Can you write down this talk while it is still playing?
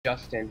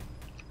Justin.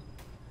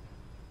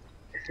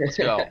 Let's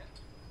go.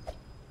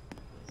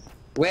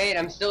 Wait,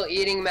 I'm still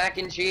eating mac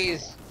and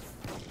cheese.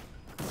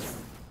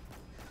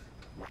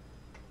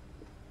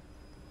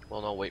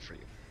 Well, no, wait for you.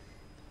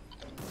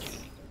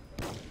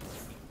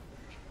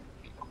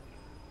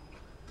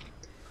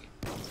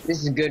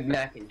 This is good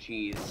mac and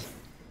cheese.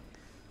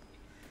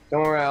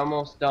 Don't worry, I'm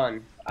almost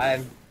done.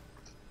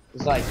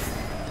 It's like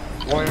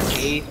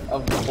 1/8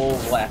 of the bowl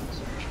left.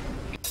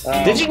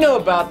 Did you know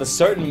about the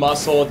certain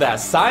muscle that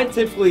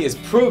scientifically is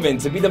proven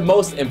to be the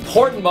most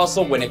important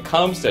muscle when it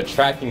comes to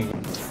tracking?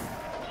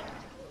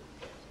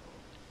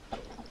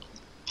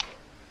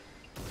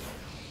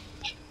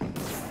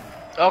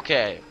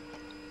 Okay.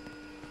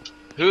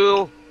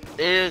 Who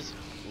is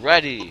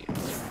ready?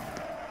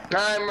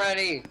 I'm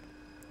ready.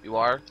 You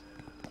are?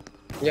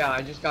 Yeah,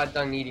 I just got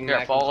done eating Here,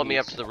 mac follow and me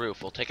up cheese. to the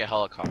roof. We'll take a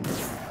helicopter.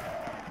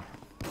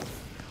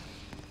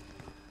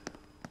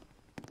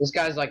 This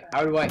guy's like,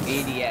 how do I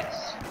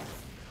ADS?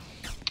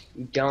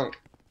 You don't.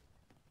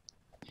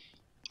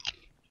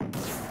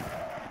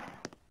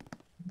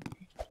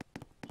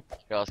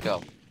 Here, let's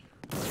go.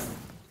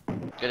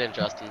 Get in,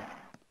 Justin.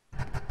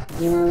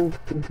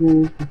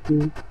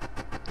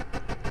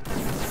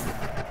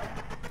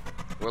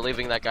 We're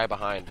leaving that guy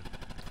behind.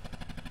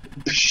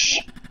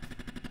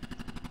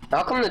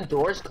 How come the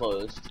door's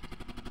closed?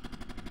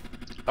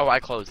 Oh, I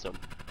closed him.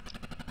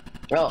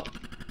 Oh.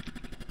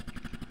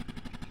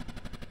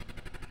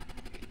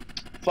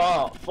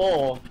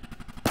 Full.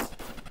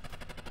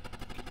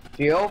 If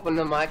you open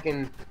them, I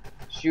can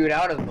shoot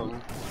out of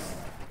them.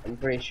 I'm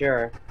pretty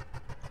sure.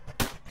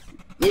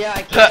 Yeah,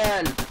 I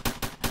can!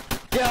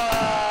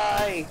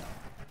 Die!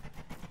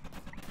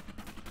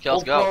 Okay,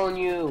 let's go. Clone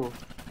you!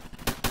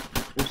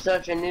 You're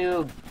such a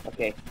noob.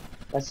 Okay,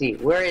 let's see.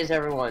 Where is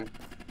everyone?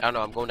 I don't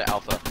know, I'm going to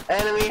Alpha.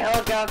 Enemy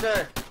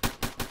helicopter!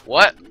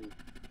 What?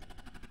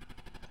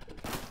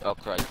 Oh,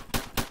 Christ.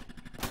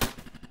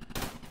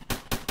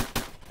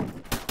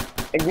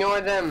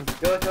 Ignore them.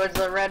 Go towards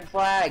the red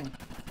flag.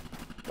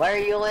 Why are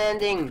you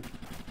landing?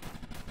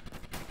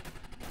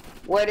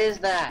 What is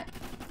that?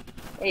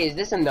 Hey, is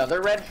this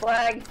another red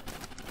flag?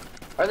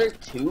 Are there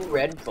 2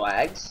 red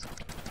flags?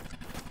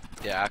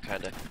 Yeah,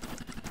 kinda.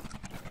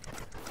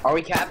 Are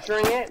we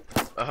capturing it?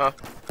 Uh-huh.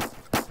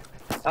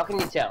 How can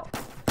you tell?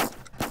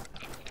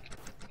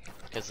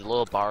 Because the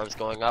little bar is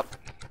going up.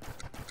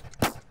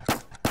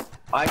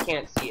 I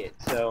can't see it,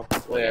 so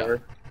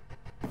whatever.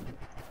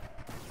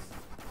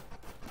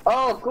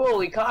 Oh, cool,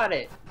 we caught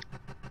it.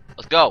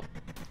 Let's go.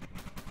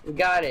 We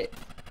got it.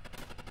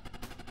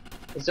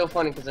 It's so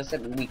funny because I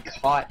said we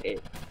caught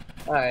it.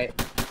 Alright.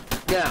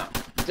 Now,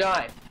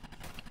 dive.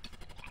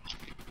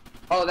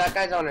 Oh, that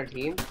guy's on our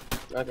team?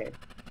 Okay.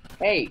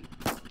 Hey.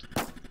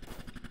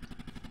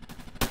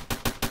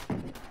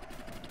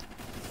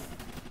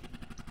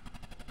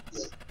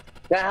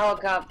 That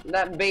helicopter,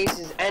 that base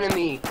is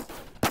enemy.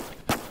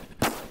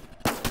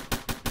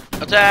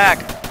 Attack!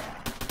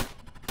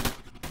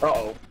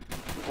 Uh-oh.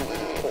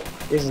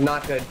 This is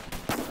not good.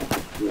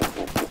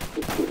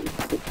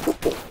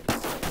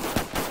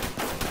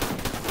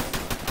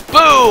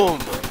 Boom!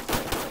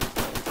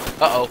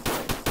 Uh-oh.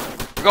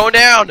 We're going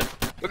down!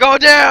 We're going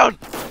down!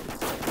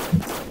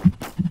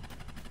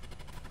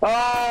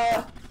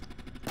 Ah!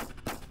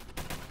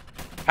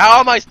 How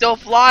am I still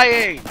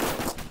flying?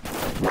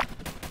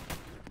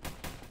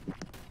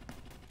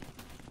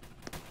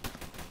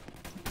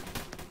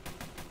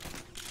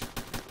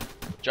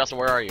 Justin,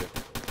 where are you?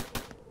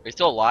 Are you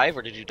still alive,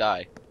 or did you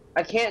die?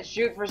 I can't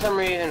shoot for some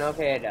reason.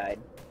 Okay, I died.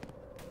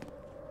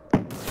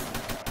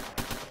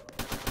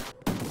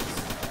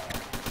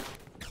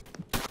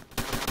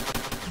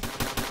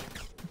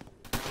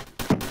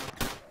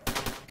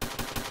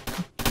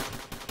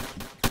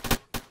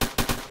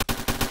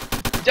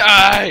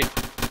 Die!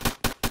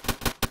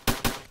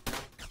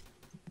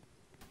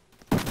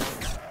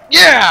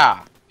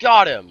 Yeah!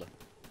 Got him!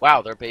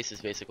 Wow, their base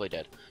is basically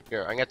dead.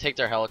 Here, I'm gonna take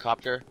their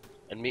helicopter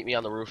and meet me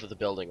on the roof of the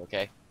building,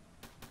 okay?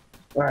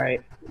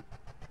 Alright.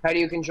 How do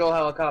you control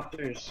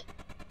helicopters?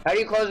 How do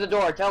you close the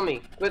door? Tell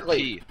me, quickly.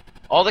 P.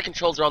 All the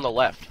controls are on the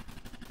left.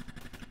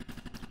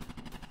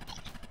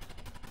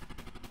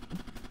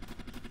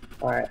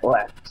 Alright,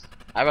 left.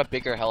 I have a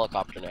bigger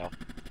helicopter now.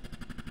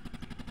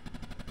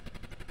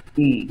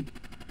 E.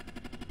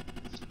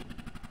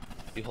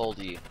 You hold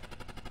E.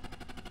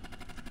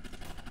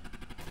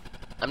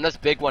 I'm this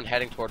big one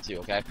heading towards you,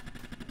 okay?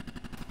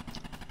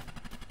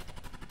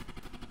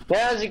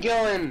 How's it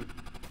going?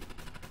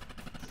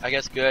 I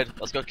guess good.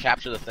 Let's go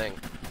capture the thing.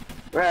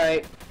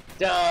 Right.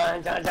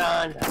 Dun dun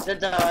dun dun dun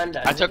dun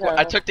dun.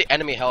 I took the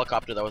enemy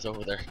helicopter that was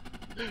over there.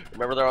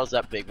 Remember there was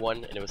that big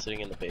one and it was sitting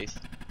in the base?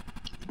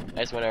 I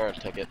just went over and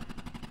took it.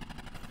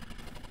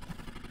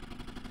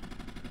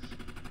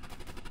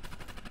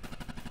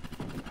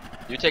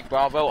 You take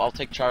Bravo, I'll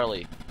take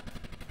Charlie.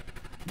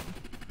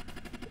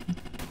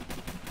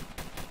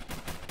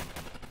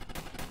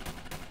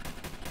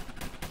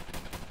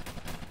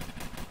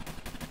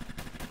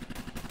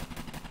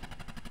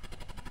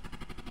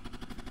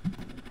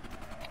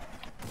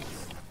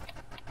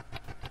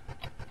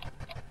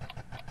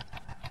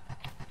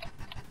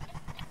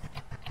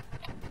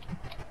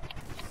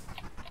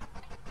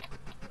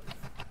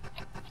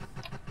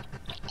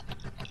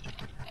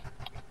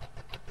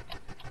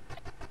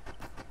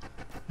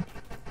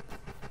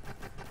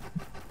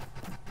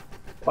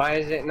 Why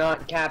is it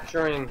not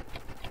capturing?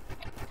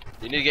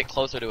 You need to get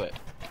closer to it.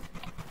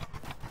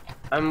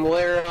 I'm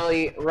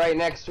literally right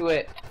next to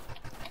it.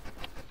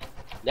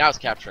 Now it's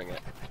capturing it.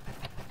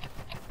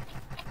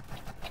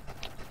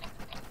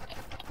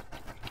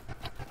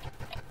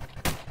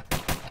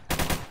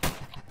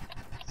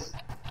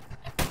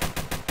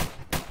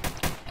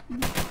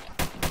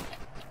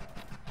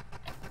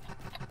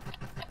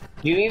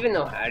 Do you even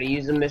know how to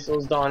use the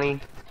missiles, Donnie?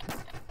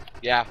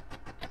 Yeah.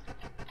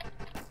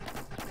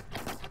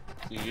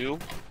 Do you?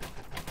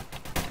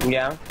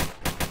 Yeah.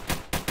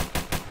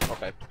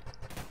 Okay.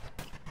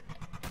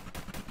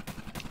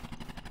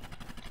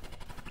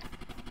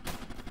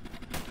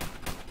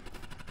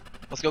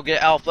 Let's go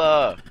get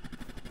Alpha.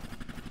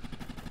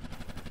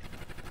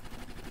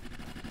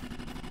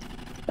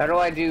 How do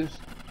I do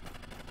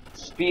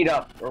speed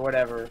up or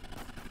whatever?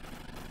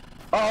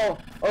 Oh!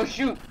 Oh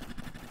shoot!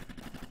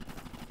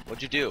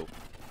 What'd you do?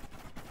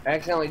 I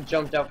accidentally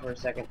jumped up for a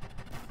second.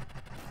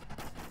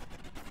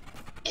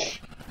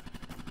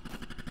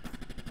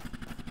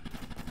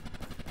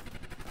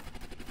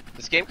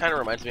 This game kind of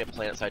reminds me of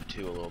PlanetSide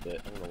 2 a little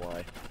bit. I don't know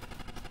why.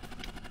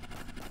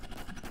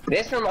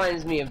 This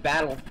reminds me of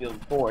Battlefield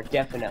 4,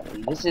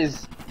 definitely. This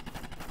is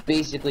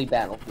basically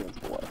Battlefield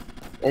 4.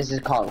 This is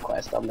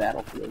Conquest on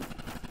Battlefield.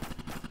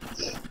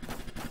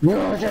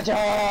 No,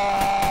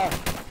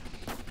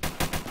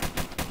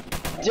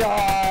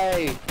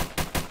 die!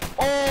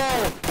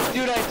 Oh!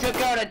 Dude, I took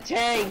out a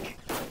tank!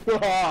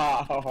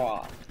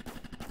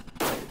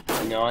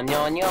 No,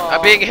 no, no.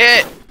 I'm being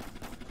hit!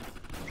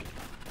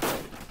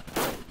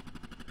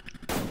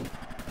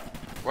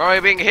 Where am I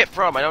being hit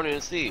from? I don't even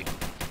see.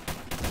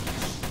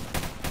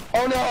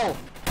 Oh no!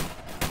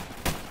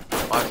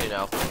 Okay,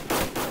 now.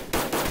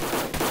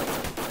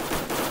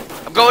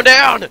 I'm going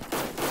down!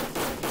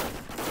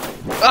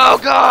 Oh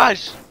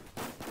gosh!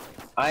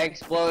 I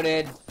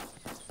exploded.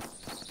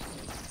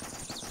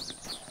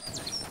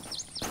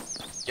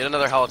 Get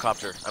another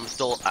helicopter. I'm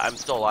still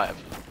alive.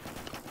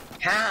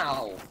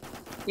 How?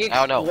 He I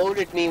don't know.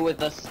 exploded me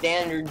with a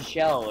standard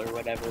shell or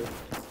whatever.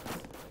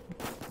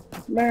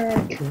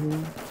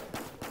 America.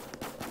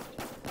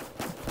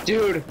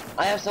 Dude,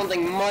 I have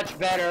something much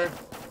better.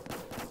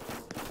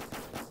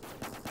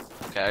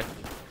 Okay.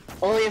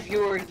 Only if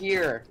you were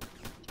here.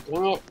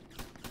 Dang it.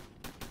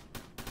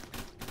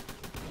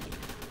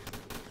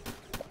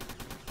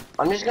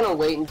 I'm just gonna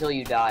wait until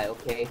you die,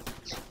 okay?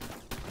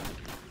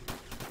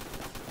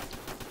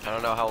 I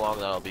don't know how long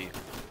that'll be.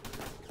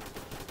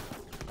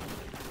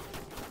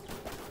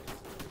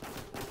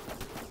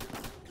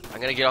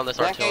 I'm gonna get on this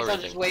In that case, artillery I'll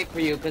thing. just wait for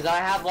you, because I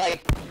have,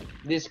 like,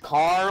 this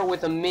car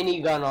with a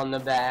minigun on the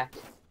back.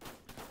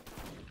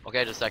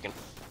 Okay, just a second.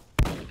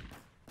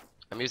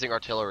 I'm using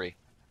artillery.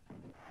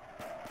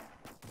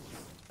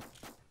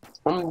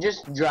 I'm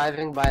just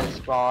driving by the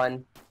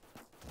spawn.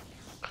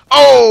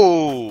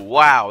 Oh!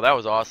 Wow, that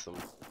was awesome.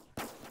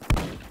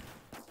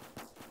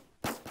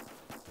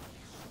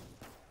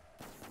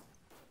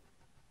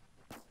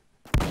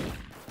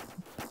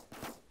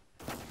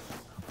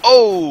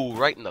 Oh!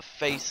 Right in the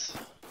face.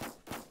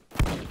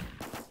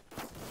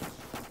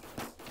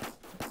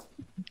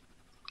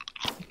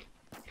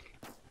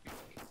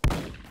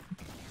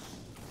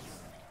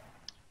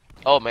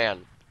 Oh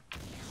man.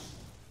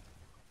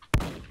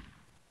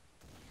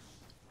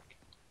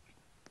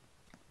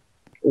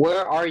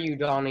 Where are you,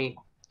 Donnie?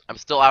 I'm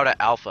still out at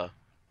Alpha.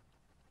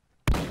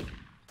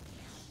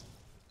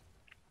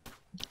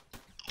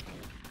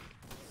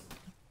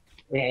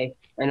 Hey,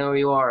 I know where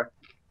you are.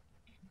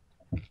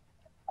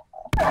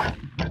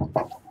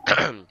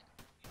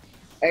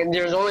 And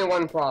there's only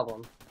one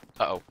problem.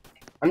 Uh-oh.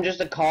 I'm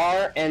just a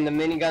car, and the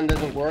minigun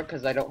doesn't work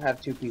because I don't have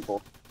two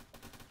people.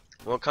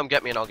 Well, come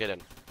get me and I'll get in.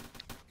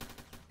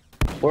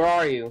 Where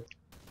are you?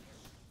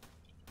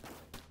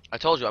 I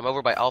told you, I'm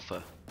over by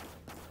Alpha.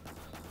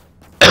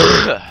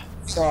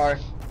 Sorry.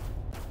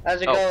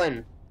 How's it Oh.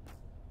 going?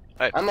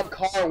 Hey. I'm a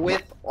car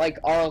with, like,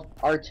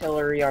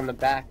 artillery on the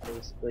back,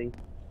 basically.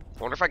 I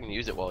wonder if I can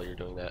use it while you're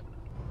doing that.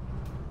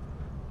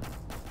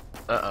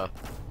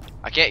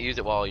 I can't use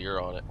it while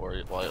you're on it, or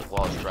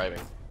while it's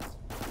driving.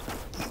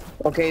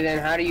 Okay, then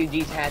how do you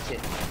detach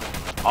it?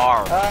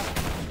 R.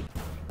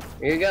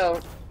 Here you go.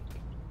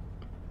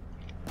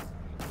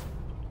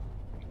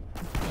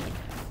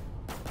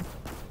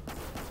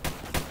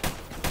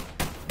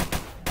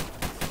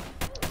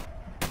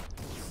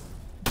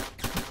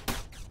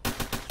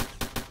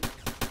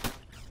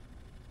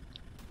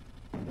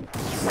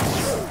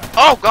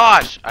 Oh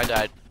gosh! I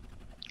died.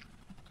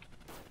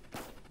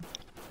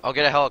 I'll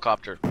get a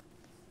helicopter.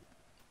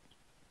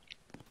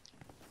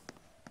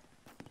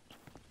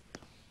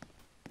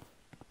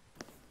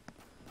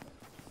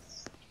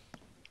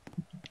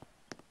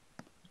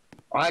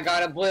 I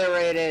got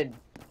obliterated.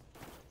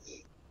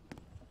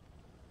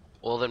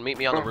 Well then meet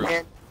me on the roof.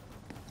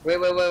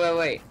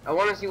 Wait. I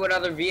want to see what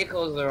other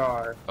vehicles there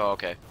are. Oh,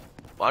 okay.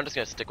 Well, I'm just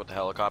gonna stick with the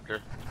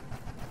helicopter.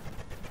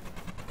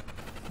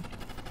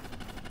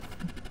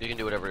 You can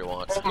do whatever you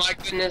want. Oh my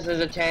goodness, there's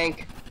a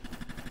tank.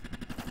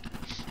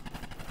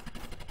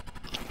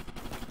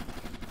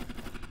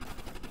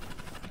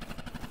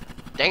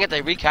 Dang it,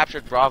 they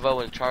recaptured Bravo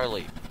and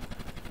Charlie.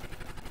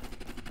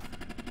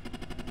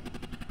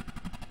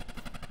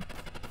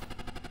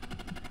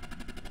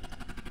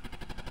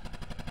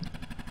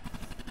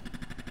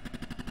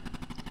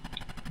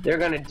 They're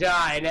gonna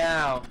die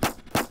now.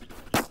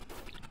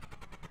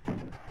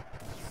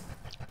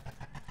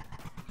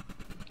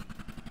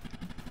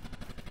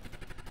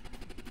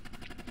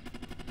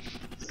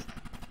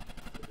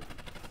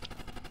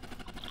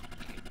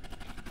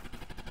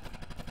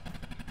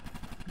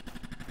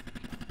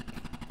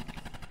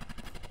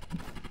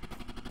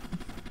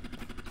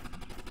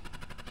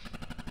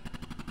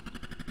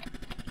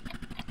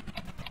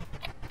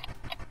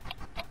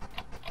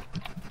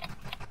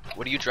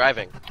 What are you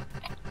driving?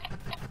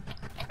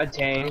 A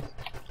tank.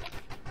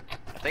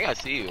 I think I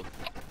see you.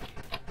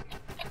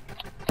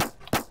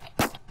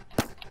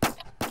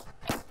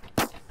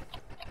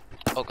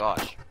 Oh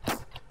gosh.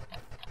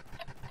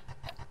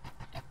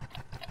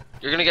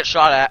 You're gonna get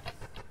shot at.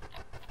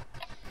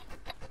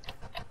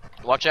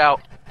 Watch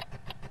out.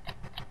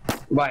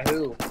 By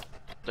who?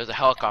 There's a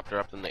helicopter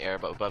up in the air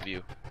above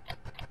you.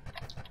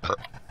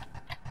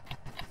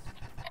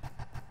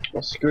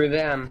 Well, screw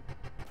them.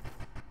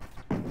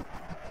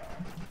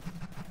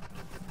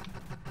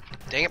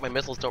 Dang it, my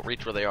missiles don't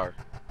reach where they are.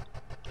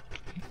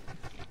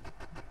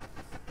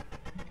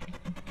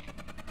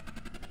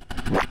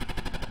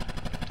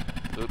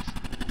 Oops.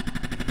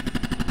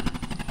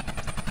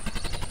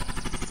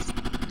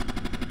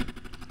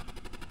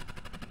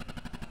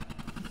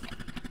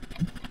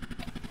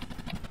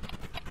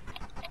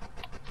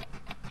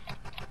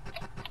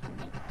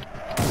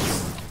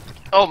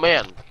 Oh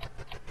man.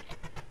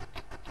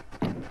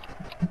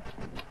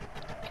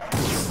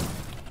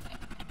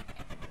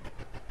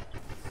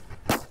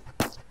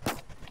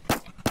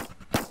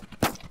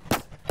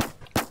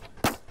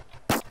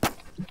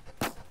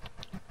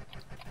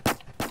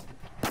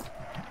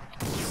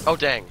 Oh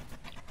dang.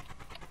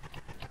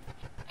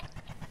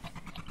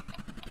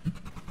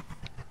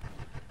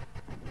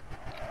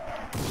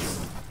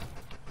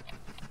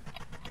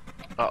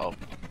 Uh-oh.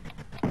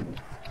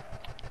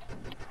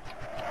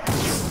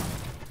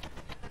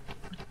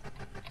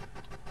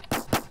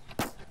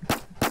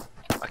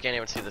 I can't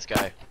even see this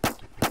guy.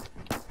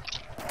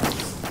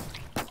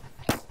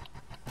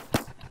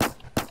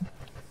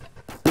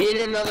 Need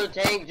another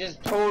tank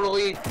just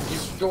totally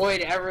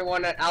destroyed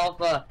everyone at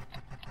Alpha.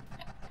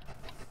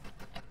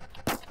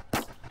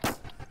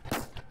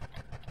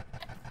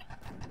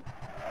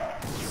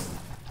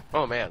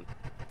 Oh man.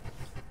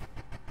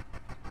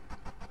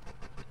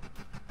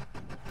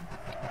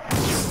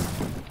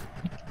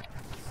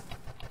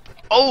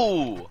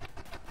 Oh!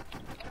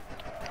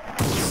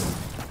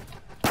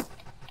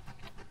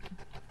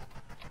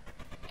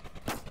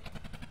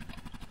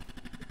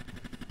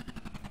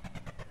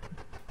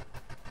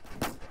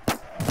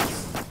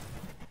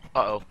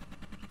 Uh-oh.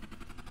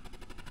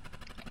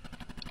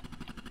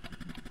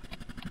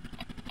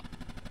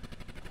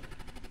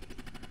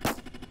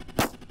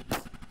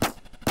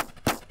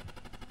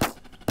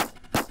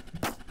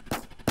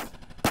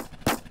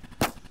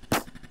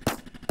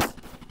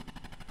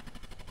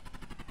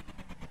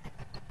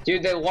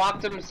 Dude, they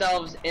locked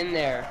themselves in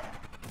there.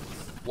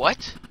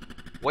 What?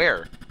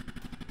 Where?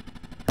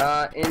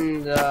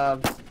 In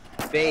the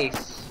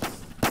base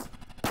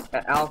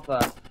at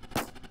Alpha.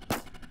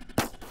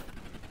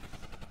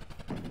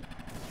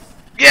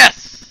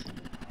 Yes!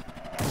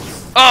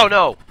 Oh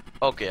no!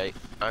 Okay,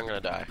 I'm gonna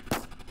die.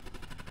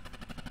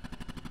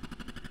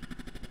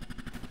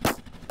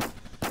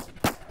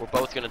 We're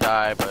both gonna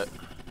die, but...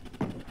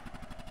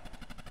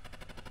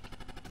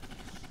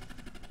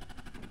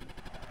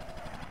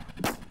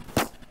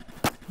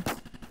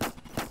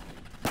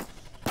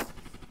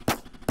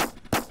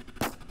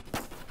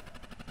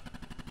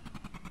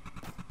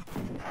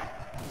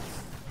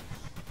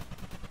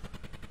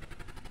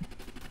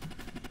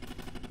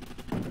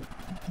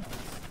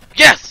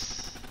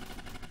 Yes!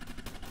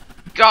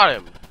 Got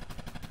him!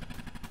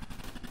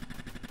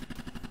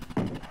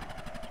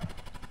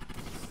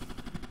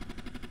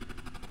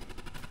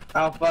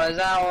 Alpha is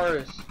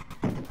ours.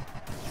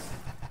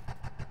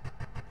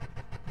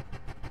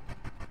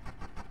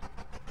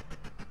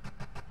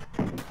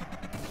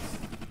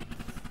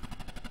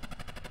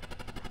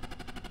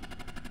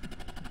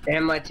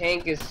 And my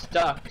tank is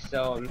stuck,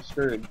 so I'm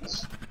screwed.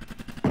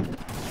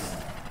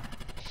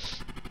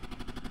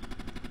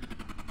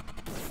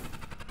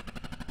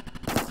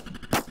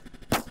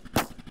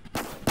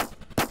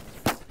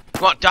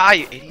 Come on, die,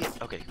 you idiot!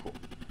 Okay, cool.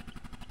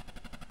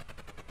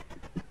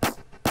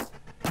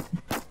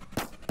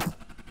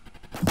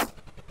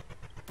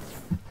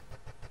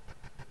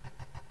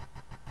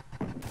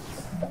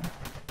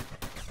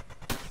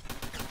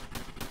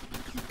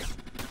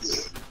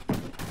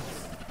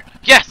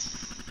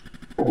 Yes!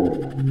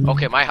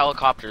 Okay, my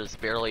helicopter is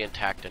barely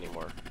intact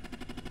anymore.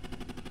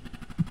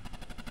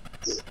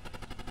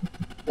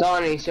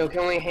 Donnie, so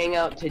can we hang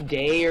out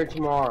today or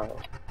tomorrow?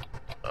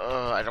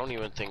 I don't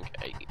even think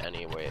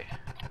anyway.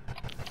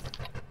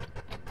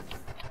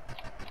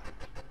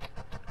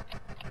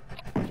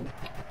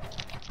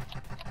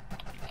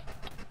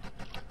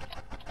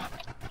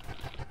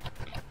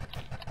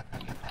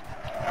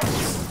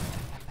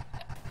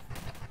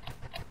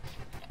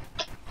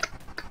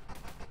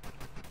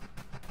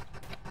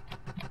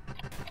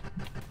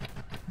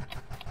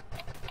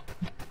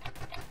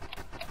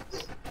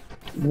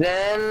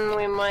 Then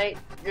we might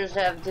just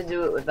have to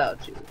do it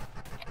without you.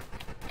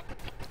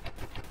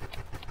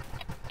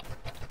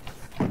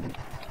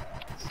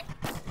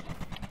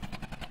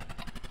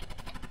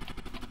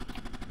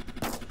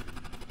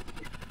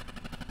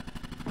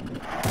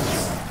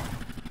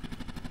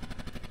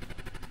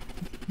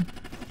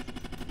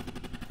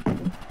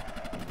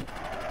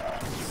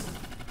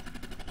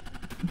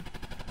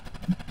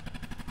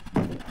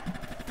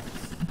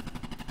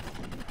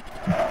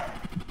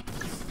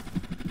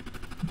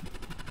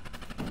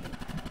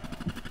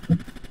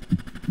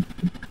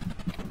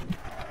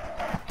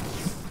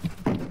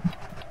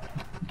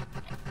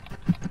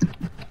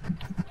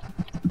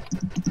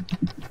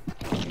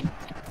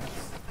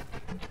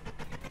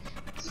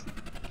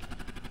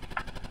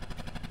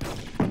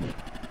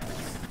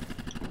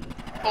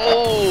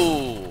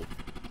 Oh!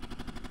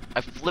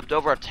 I flipped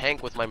over a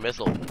tank with my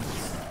missile.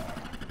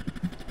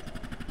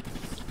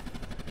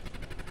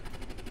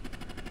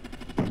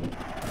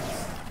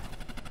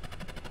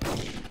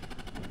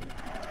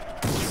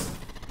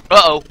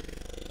 Uh-oh!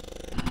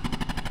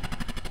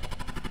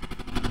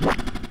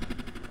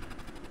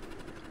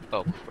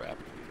 Oh, crap.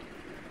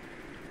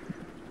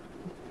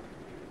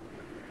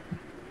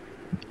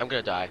 I'm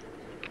gonna die.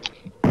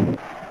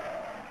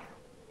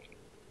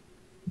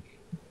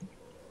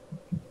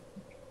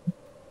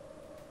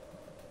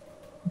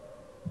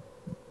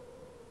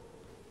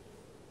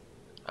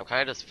 I'm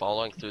kind of just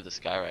following through the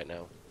sky right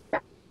now.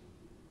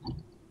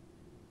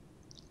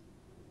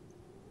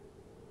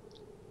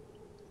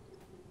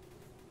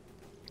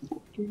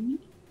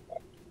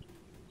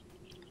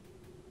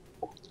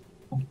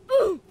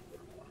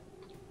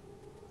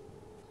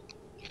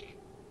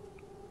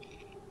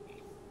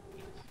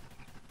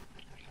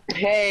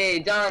 Hey,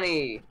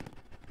 Donnie!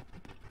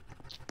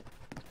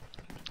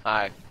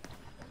 Hi.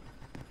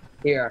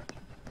 Here,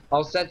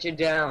 I'll set you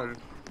down.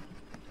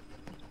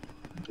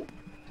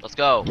 Let's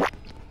go.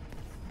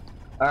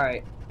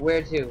 Alright,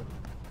 where to?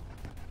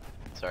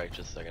 Sorry,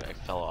 just a second. I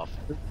fell off.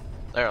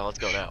 There, let's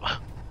go now.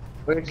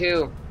 Where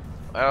to?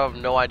 I have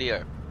no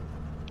idea.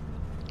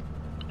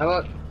 How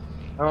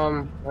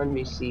about, let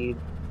me see.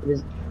 It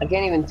is, I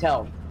can't even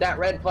tell. That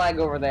red flag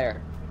over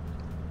there.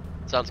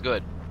 Sounds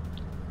good.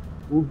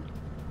 Ooh.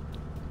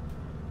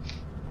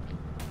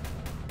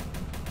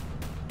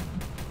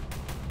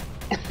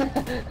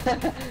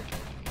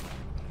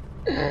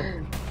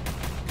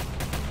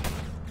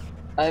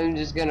 I'm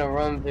just gonna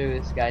run through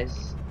this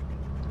guy's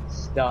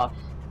stuff.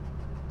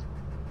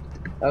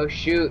 Oh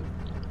shoot.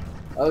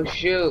 Oh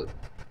shoot.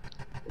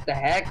 What the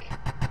heck?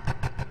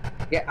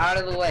 Get out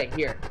of the way.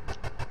 Here.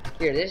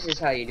 Here, this is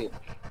how you do it.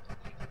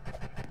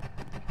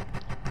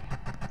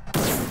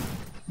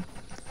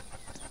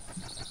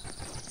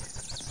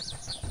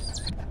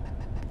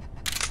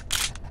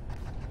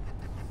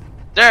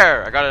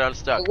 There! I got it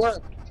unstuck. It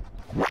worked.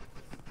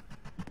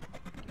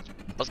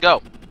 Let's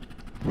go.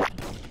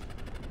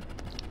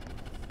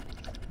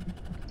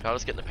 I'll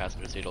just get in the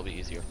passenger seat, it'll be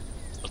easier.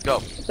 Let's go.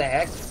 What the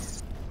heck?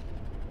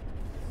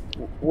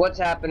 What's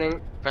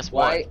happening? Press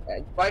 1.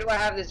 Why do I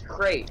have this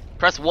crate?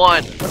 Press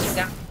 1!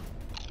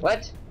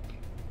 What?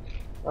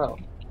 Oh.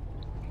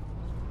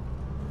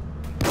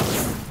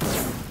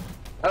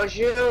 Oh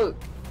shoot!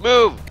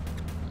 Move!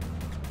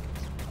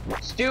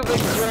 Stupid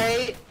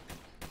crate!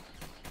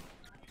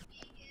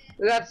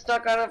 We got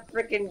stuck on a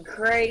freaking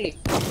crate!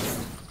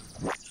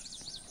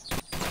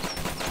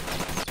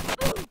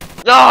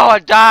 No, I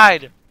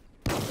died!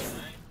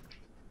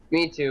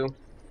 Me too.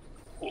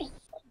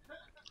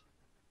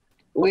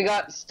 We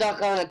got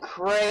stuck on a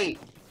crate!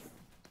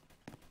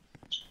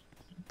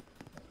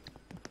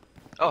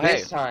 Oh, hey.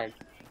 This time.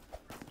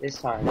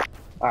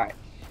 Alright.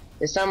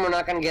 This time we're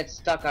not gonna get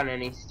stuck on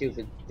any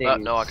stupid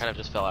things. No, I kind of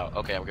just fell out.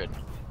 Okay, I'm good.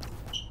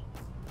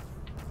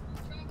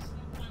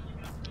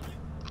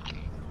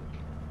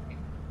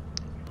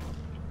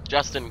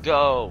 Justin,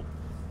 go!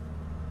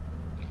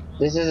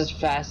 This is as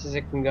fast as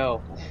it can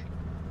go.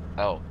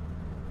 Oh.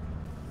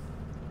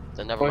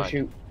 Then never Oh mind.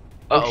 shoot.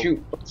 Uh-oh. Oh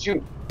shoot. Oh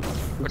shoot.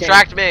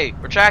 Retract me!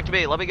 Retract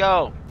me! Let me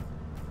go!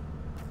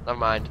 Never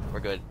mind. We're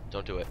good.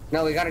 Don't do it.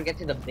 No, we gotta get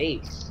to the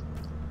base.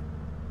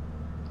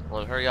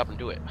 Well, hurry up and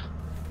do it.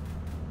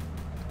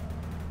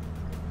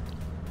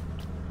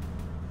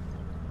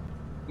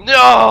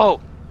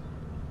 No!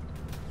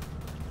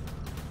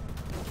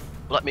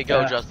 Let me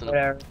go, Justin.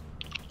 Whatever.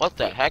 What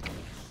the heck?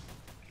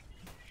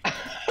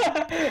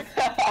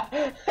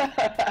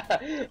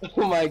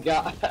 Oh my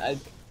god.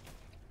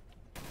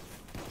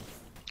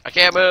 I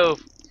can't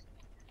move!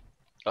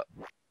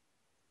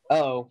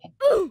 Oh.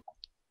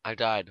 I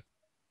died.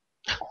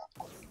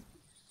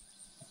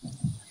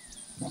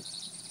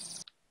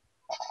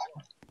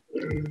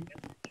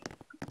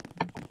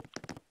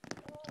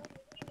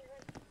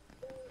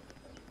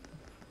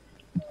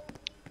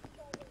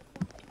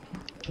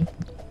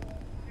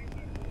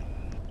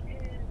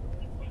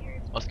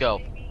 Let's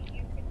go.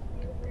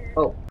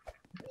 Oh.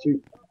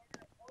 Shoot.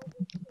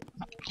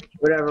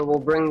 Whatever, we'll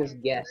bring this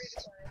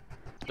guest.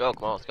 Go,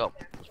 come on, let's go.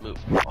 Let's move.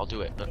 I'll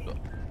do it. Let's go.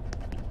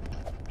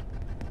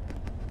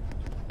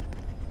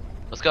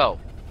 Let's go.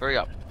 Hurry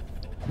up.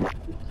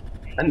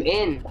 I'm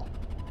in.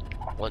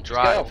 Well,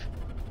 drive. Go.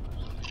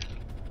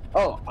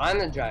 Oh, I'm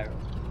the driver.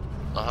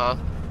 Uh-huh.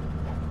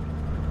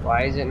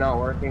 Why is it not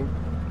working?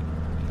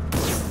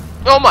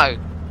 Oh my!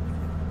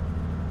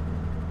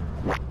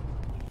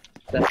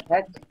 The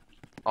heck?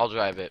 I'll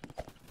drive it.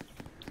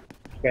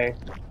 Okay.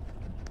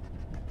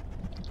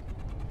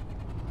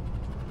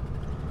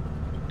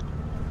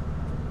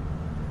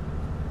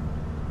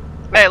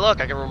 Hey,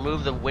 look, I can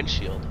remove the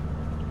windshield.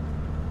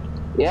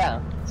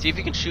 Yeah. See if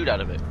you can shoot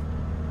out of it.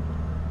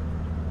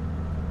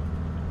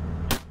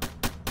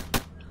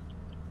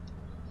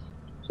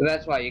 So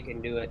that's why you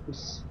can do it.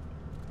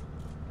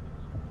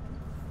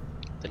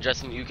 Then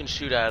Justin, you can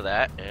shoot out of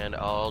that, and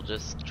I'll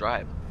just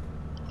drive.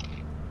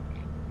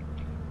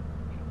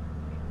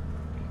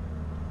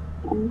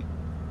 Okay,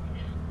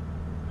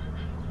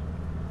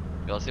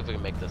 let's see if we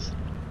can make this.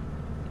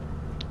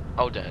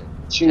 Oh dang.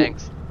 Shoot.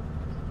 Thanks.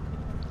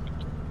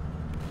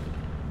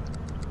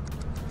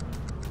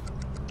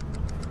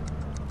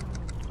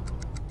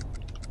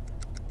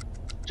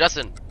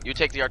 Justin, you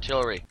take the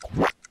artillery.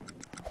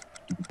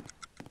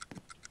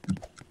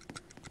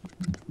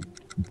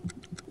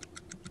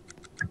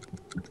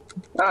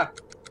 Ah,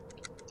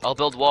 I'll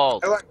build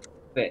walls. I like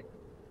it.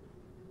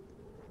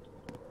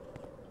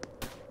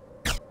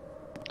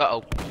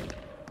 Uh-oh.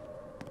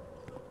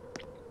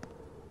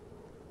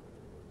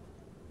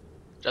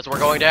 Justin, we're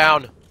going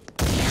down.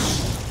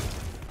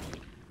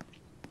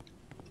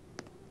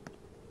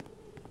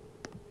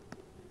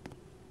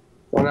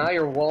 Well, now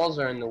your walls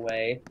are in the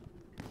way,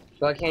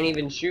 so I can't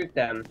even shoot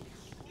them.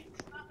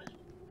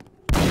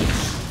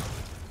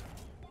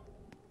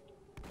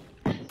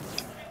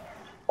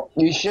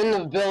 You shouldn't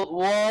have built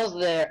walls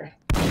there.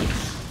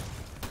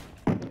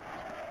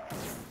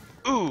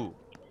 Ooh.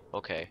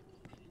 Okay.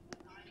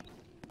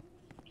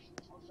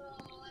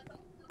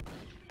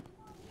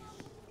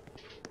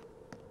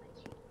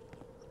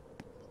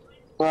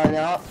 Well,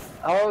 now,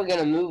 how are we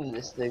gonna move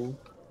this thing?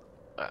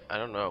 I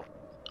don't know.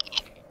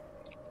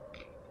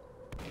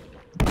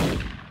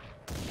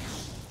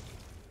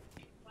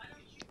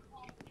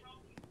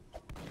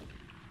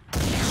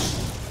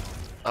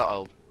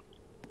 Uh-oh.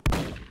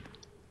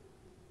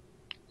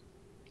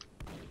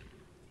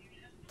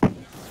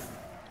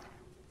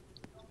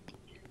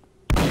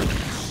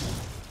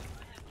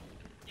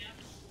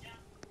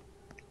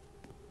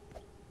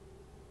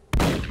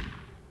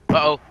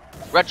 Uh-oh.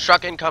 Red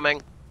truck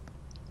incoming.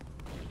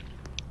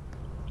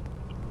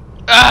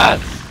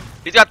 Ah!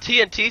 He's got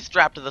TNT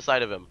strapped to the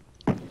side of him.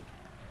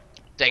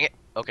 Dang it.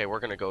 Okay, we're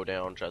gonna go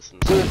down, Justin.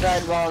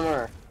 Suicide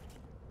bomber.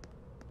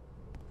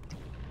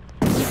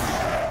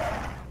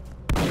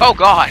 Oh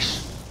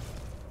gosh!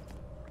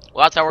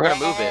 Well, that's how we're gonna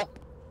move it.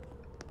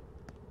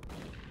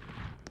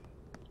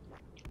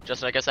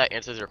 Justin, I guess that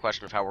answers your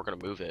question of how we're gonna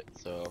move it,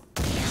 so...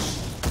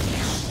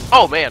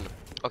 Oh man!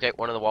 Okay,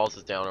 one of the walls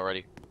is down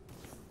already.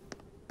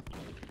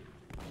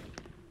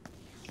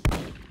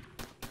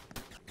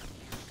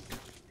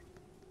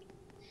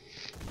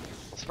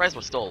 I'm surprised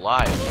we're still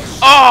alive.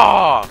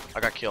 Oh! I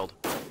got killed.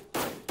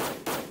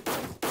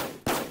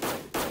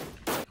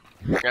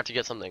 We're gonna have to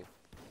get something.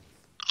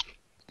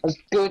 Let's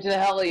go to the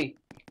heli.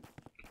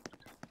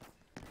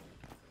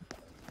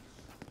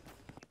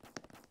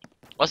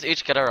 Let's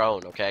each get our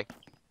own, okay?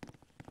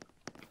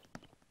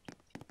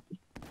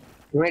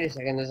 Wait a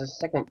second, there's a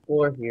second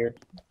floor here.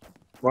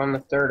 We're on the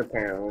third,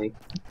 apparently.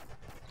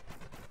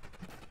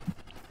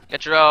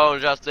 Get your own,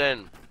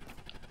 Justin!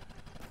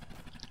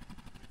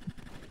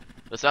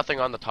 There's nothing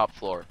on the top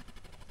floor.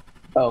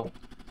 Oh.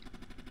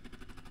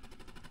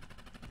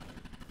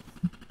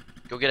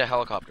 Go get a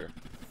helicopter.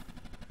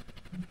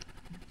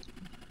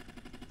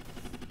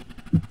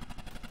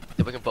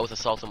 Then we can both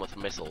assault them with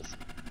missiles.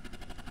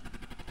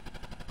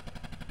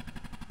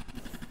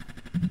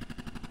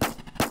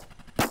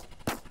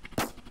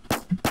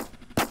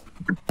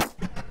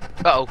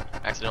 Uh-oh!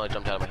 Accidentally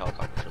jumped out of my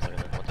helicopter for a second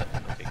there. What the?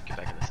 Okay, get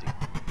back in the seat.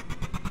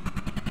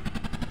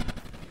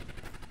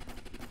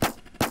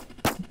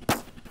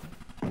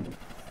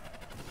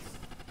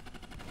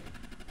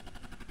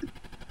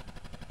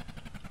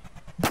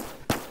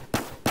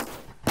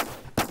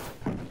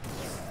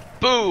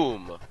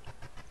 Boom!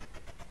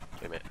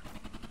 Wait a minute.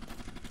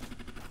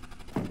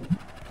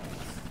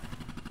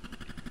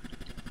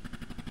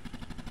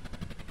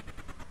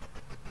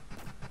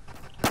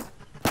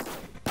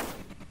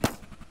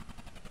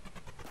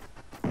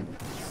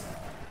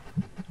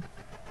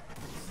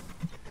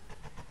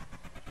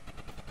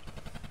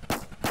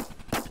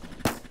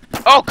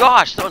 Oh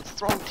gosh! Someone's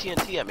throwing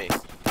TNT at me.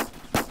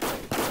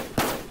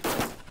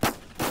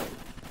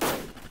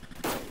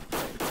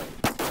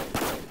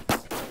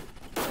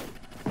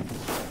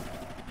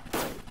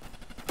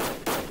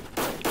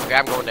 Okay,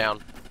 I'm going down.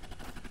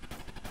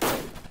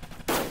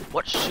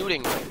 What's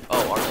shooting me?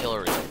 Oh,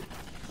 artillery.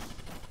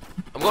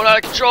 I'm going out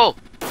of control!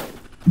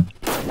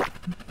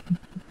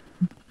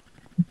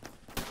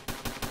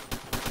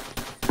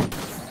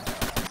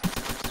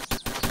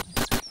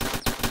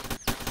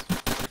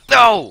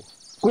 No!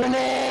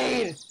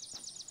 Grenade!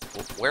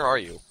 Where are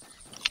you?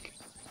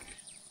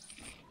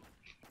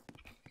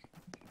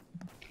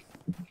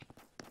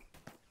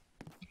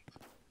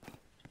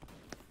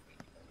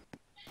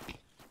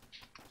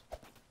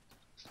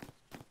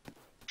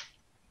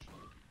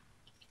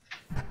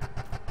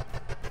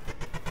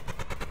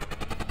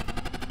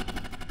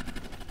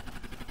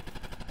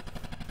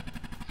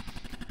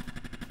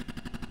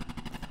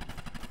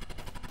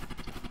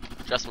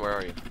 Justin, where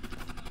are you?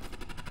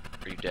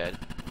 Are you dead?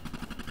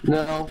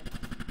 No.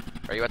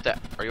 Are you at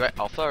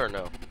Alpha or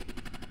no?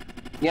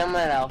 Yeah, I'm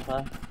at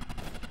Alpha.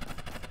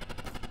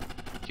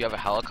 Do you have a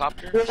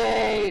helicopter?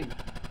 Grenade!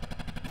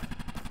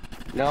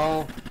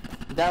 No.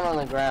 Down on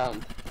the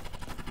ground.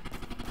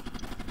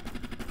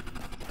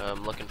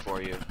 I'm looking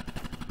for you.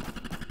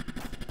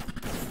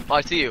 Oh,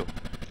 I see you.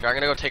 Here, I'm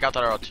gonna go take out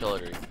that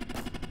artillery.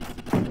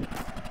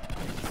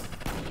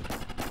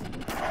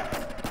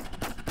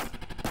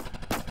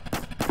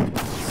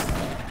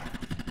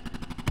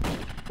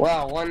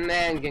 Wow, one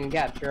man can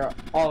capture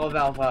all of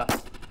Alpha.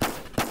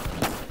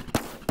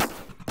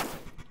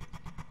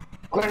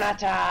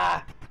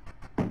 Granata!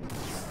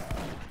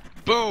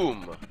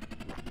 Boom!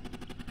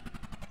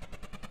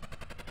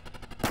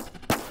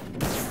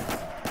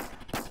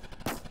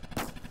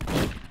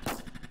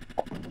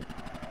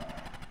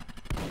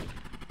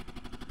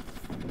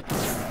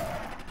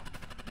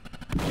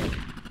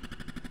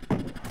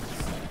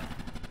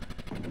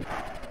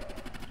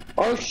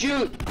 Oh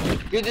shoot!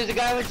 Dude, there's a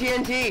guy with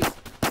TNT!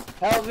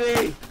 Help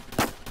me!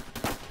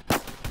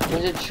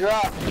 There's a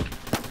truck!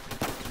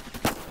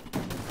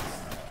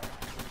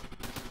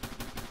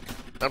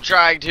 I'm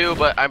trying to,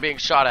 but I'm being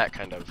shot at,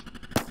 kind of.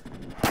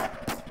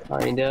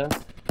 Kinda.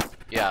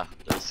 Yeah,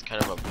 there's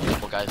kind of a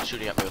couple guys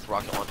shooting at me with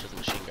rocket launchers and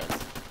machine guns.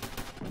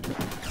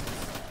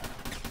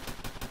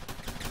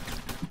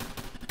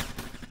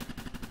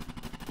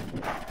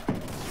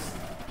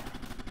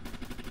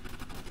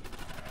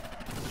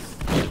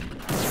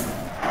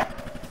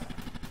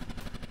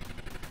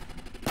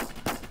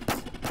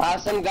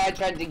 Some guy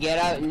tried to get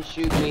out and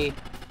shoot me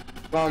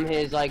from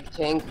his, like,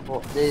 tank,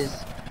 his...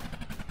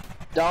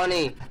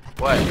 Donnie!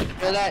 What? You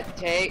know that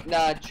tank,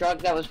 the truck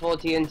that was full of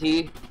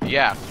TNT?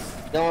 Yeah.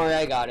 Don't worry,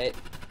 I got it.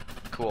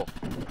 Cool.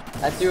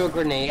 I threw a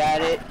grenade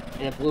at it,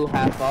 and it blew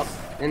half up.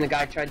 And the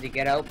guy tried to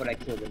get out, but I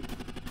killed him.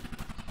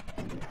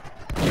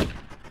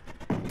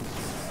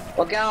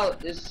 Look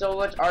out! There's so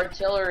much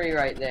artillery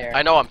right there.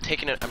 I know, I'm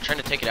trying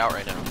to take it out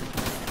right now.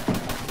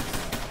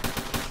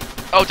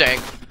 Oh,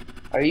 dang.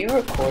 Are you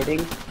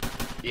recording?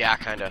 Yeah,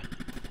 kinda.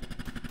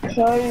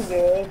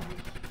 Kinda.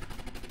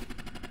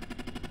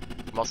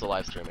 I'm also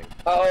live streaming.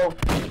 Oh.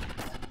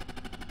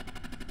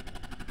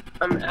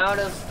 I'm out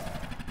of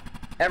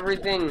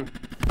everything.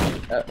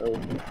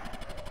 Uh-oh.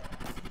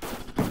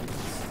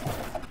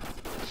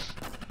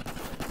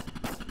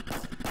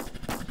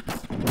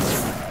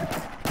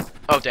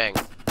 Oh, dang.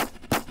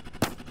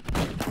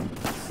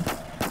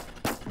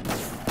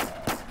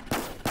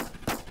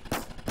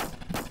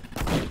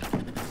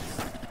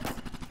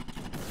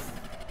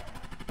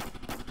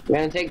 We're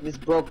gonna take this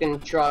broken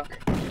truck.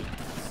 I'm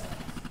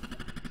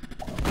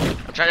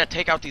trying to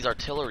take out these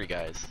artillery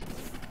guys.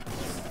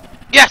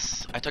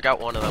 Yes! I took out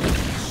one of them.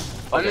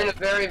 I'm Okay. in a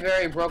very,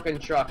 very broken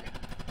truck.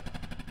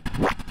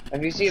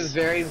 If you see a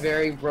very,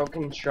 very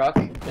broken truck,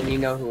 then you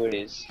know who it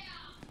is.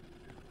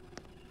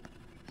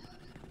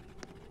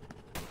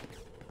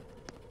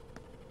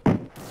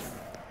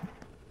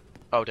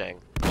 Oh,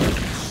 dang.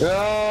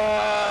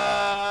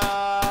 Ah!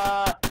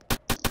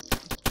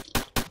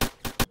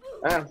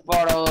 I'm gonna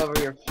fart all over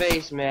your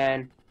face,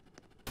 man.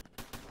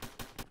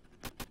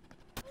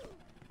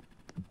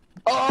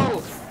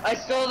 Oh! I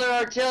stole their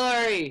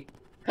artillery!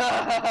 Ha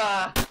ha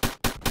ha!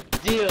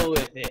 Deal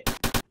with it.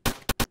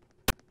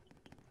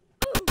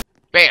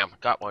 Bam!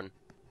 Got one.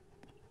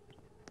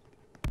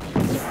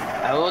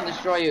 I will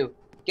destroy you.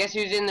 Guess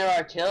who's in their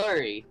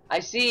artillery? I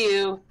see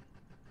you.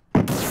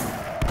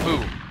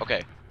 Ooh,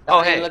 okay.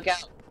 Oh, hey. Look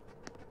out.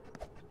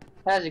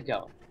 How's it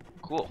go?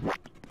 Cool.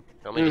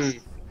 Let me just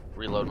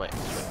reload my...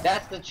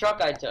 That's the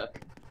truck I took.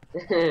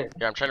 Yeah,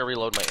 I'm trying to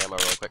reload my ammo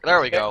real quick. There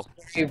we go.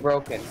 You're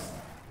broken.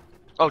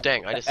 Oh,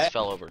 dang, I just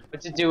fell over.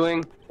 What's it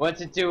doing? What's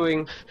it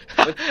doing?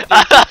 What's it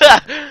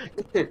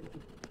doing?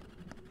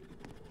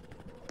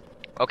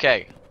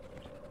 Okay.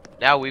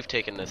 Now we've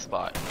taken this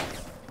spot.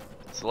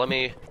 So let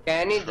me... Okay,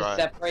 I need to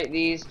separate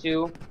these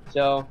two.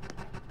 So,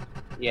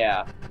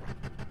 yeah.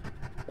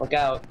 Look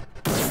out.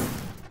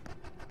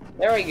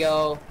 There we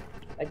go.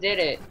 I did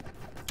it.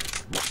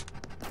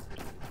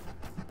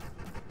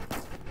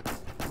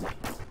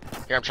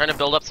 Here, I'm trying to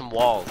build up some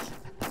walls.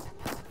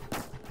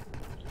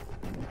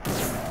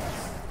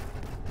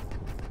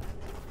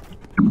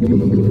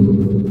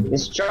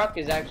 This truck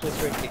is actually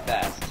pretty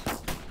fast.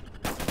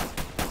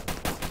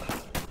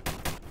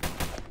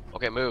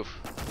 Okay, move.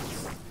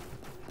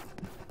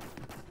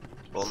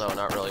 Well, no,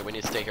 not really. We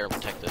need to stay here and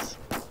protect this.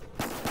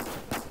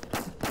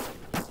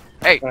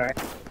 Hey! Alright.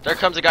 There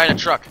comes a guy in a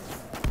truck.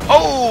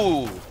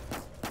 Oh!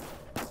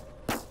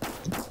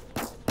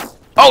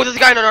 Oh, there's a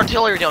guy in an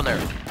artillery down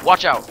there.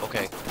 Watch out.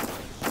 Okay.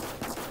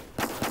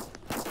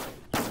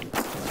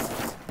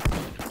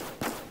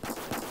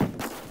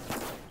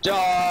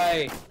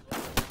 Die!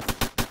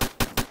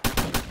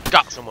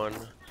 Got someone.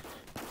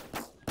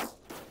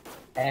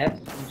 F,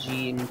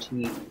 G, and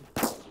T.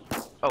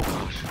 Oh,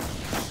 gosh.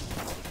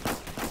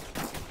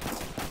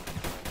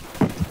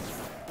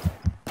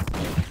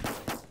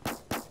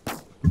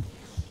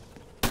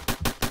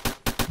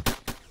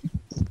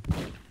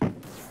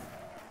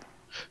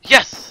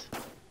 Yes!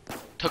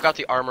 took out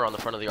the armor on the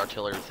front of the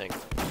artillery thing.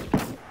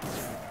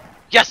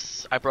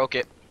 Yes! I broke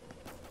it.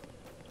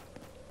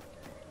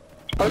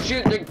 Oh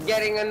shoot, they're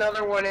getting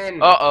another one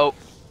in. Uh-oh.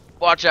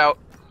 Watch out.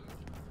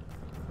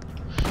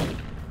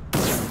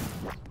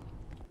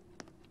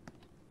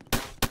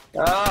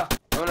 Ah,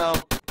 oh no.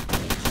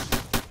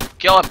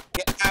 Kill him.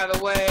 Get out of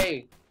the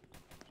way.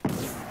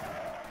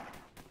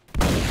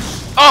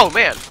 Oh,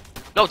 man.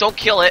 No, don't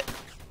kill it.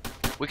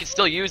 We can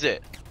still use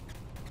it.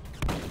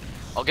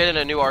 I'll get in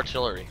a new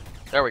artillery.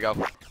 There we go.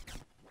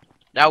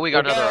 Now we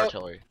got another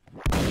artillery.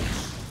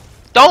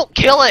 Don't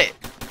kill it!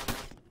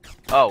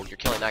 Oh, you're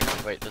killing that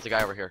guy. Wait, there's a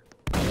guy over here.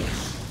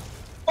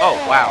 Oh,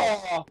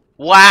 wow.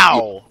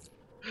 Wow!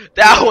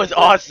 That was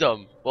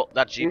awesome! Well,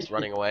 that Jeep's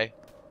running away.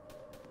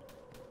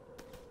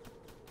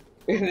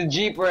 The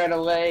Jeep ran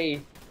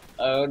away.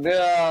 Oh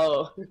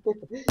no.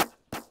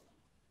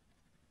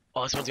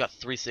 Oh, this one's got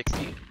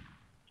 360.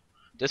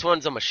 This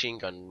one's a machine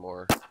gun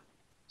more.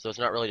 So it's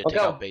not really to take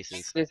out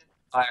bases. This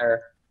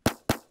fire.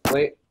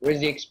 Wait, where's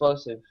the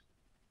explosive?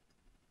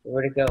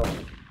 Where'd it go?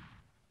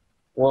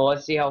 Well,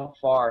 let's see how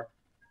far.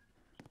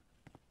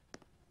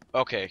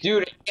 Okay.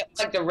 Dude, it gets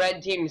like the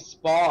red team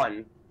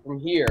spawn from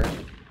here.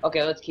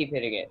 Okay, let's keep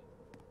hitting it.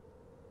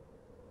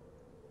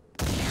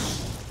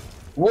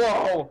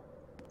 Whoa!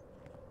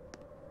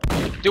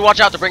 Dude, watch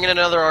out, they're bringing in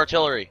another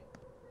artillery.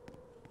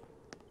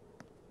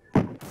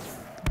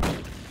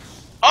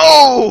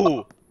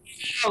 Oh!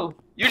 Oh!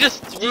 You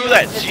just threw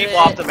that Jeep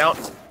off the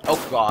mountain.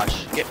 Oh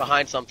gosh, get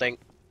behind something.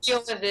 Deal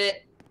with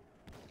it.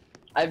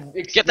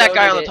 Get that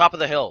guy on the top of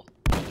the hill.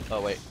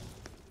 Oh, wait.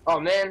 Oh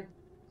man,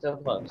 so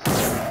close.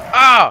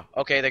 Ah!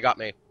 Okay, they got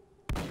me.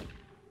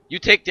 You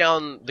take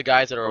down the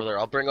guys that are over there.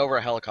 I'll bring over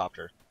a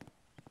helicopter.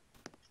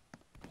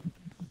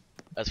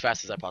 As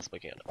fast as I possibly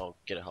can. I'll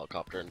get a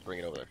helicopter and bring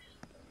it over there.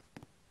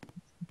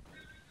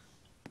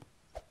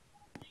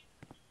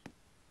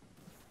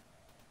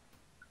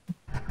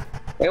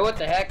 Hey, what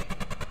the heck?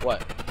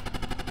 What?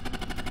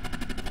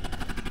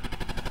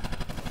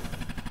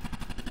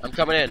 I'm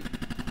coming in.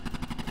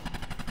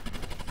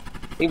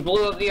 He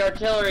blew up the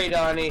artillery,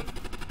 Donnie.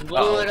 He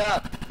blew it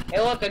up. Hey,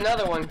 look,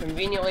 another one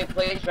conveniently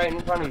placed right in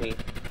front of me.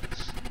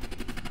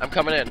 I'm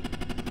coming in.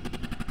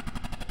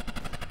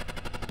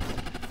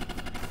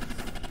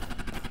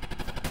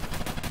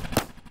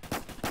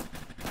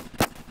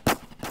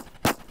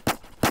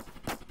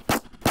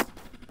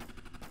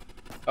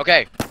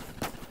 Okay.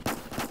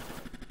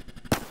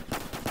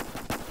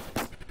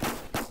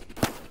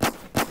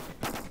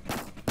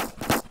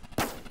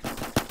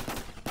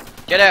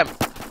 Get him!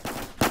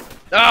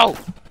 No!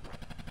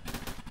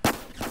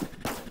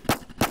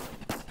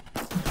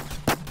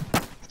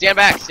 Stand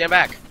back, stand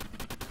back.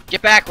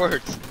 Get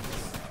backwards.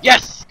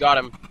 Yes! Got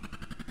him.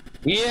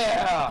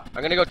 Yeah!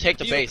 I'm gonna go take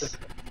the base.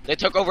 They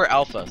took over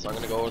Alpha, so I'm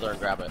gonna go over there and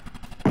grab it.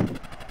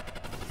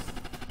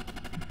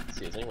 Let's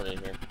see, is anyone in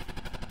here?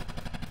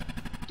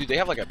 Dude, they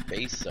have like a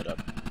base set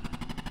up.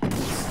 I'm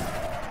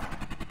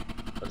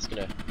just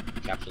gonna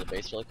capture the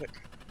base really quick.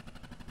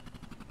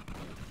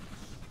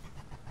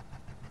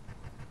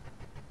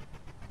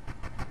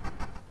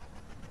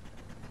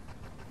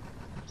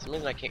 For some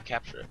reason I can't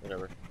capture it,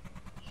 whatever.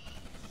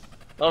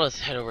 I'll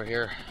just head over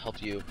here,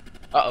 help you.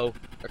 Uh-oh,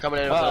 they're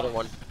coming in with another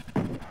one.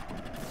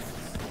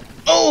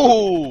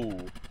 Oh!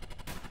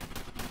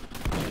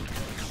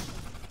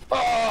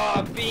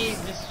 Oh, B's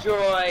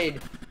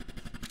destroyed!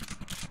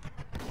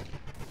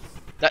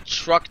 That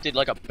truck did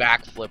like a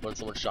backflip when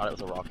someone shot it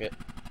with a rocket.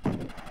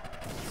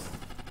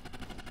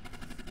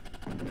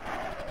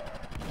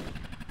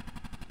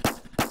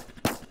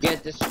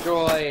 Get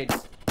destroyed!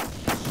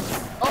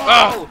 Oh!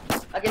 Ah!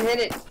 I can hit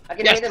it! I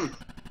can hit him!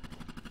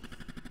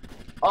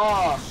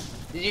 Oh!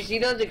 Did you see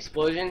those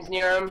explosions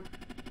near him?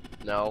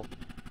 No.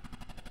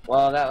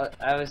 Well,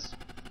 I was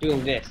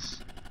doing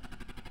this.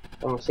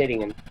 Almost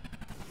hitting him.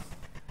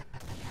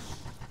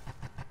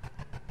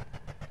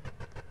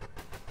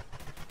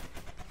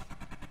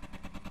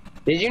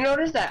 Did you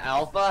notice that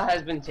Alpha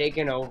has been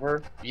taken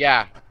over?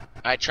 Yeah.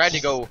 I tried to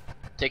go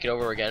take it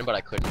over again, but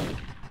I couldn't.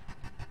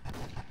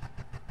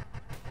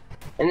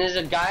 And there's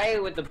a guy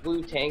with the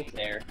blue tank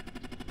there.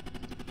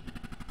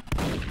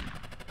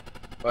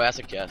 Oh, that's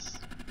a guess.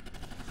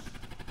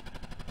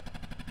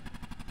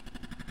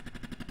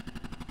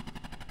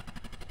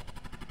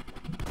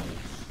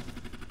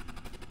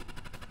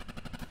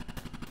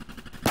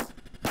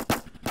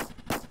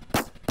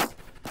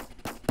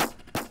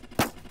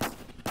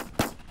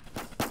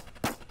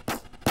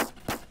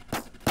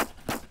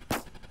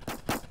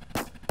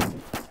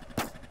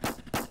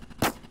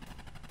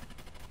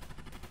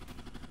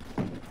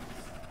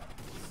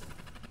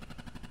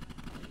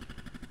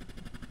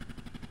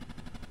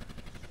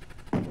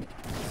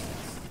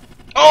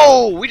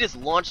 Oh, we just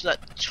launched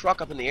that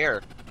truck up in the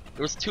air.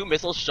 There was 2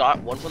 missiles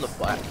shot, one from the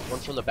back,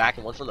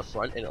 and one from the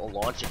front, and it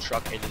launched a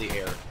truck into the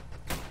air.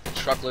 The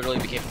truck literally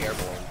became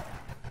airborne.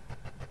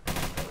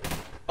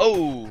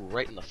 Oh,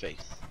 right in the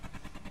face.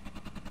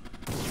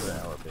 For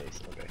our base,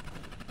 okay.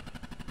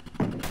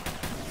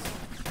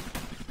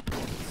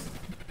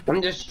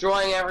 I'm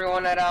destroying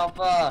everyone at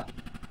Alpha.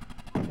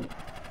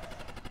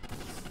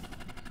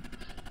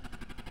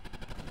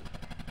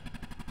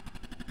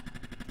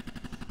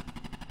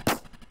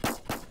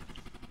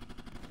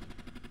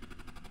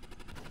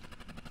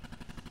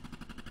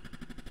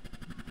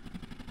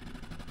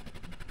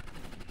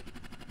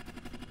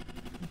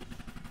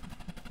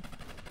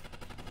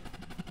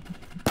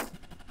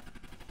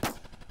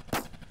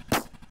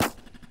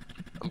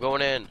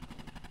 going in.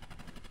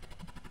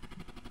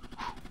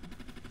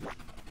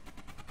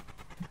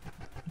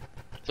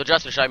 So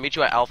Justin, should I meet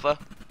you at Alpha?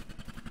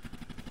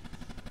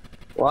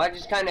 Well, I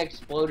just kind of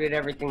exploded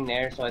everything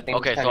there, so I think.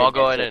 Okay, so I'll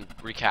go in and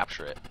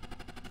recapture it.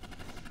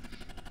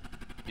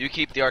 You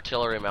keep the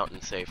artillery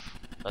mountain safe.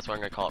 That's what I'm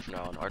gonna call it from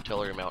now on.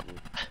 Artillery mountain.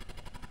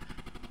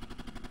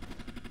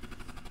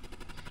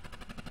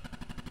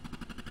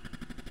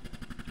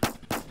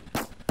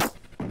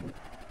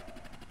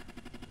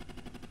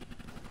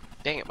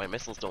 Dang it, my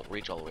missiles don't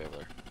reach all the way over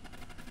there.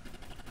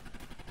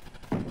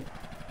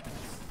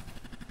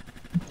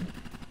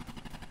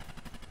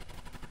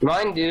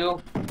 Mine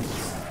do.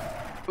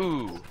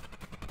 Ooh.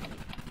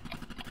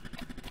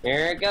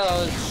 Here it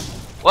goes.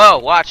 Whoa,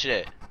 watch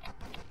it.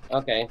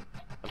 Okay.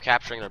 I'm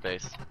capturing their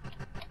base.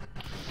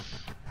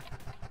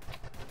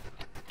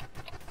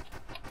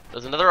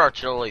 There's another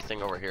artillery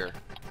thing over here.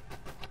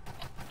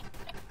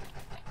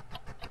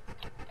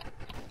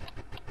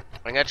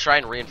 I'm gonna try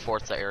and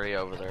reinforce the area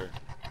over there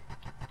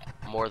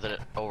more than it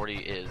already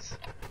is,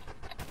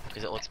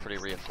 because it looks pretty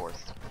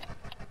reinforced.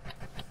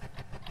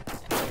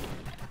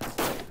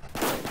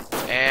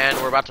 And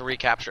we're about to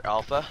recapture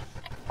Alpha.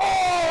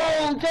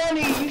 Oh,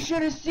 Donnie, you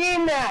should have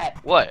seen that.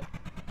 What?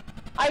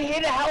 I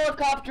hit a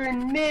helicopter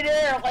in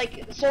midair,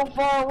 like so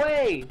far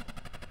away.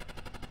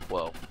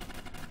 Whoa.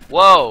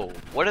 Whoa!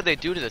 What did they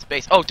do to this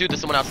base? Oh, dude,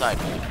 there's someone outside.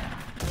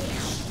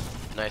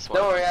 Nice one.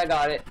 Don't worry, I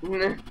got it.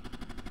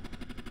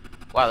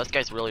 Wow, this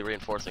guy's really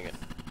reinforcing it.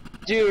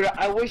 Dude,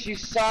 I wish you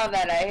saw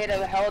that. I hit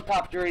a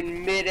helicopter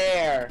in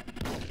midair.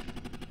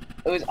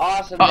 It was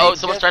awesome. Uh-oh, They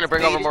someone's just trying to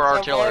bring over waited more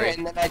somewhere, artillery.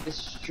 And then I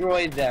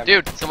destroyed them.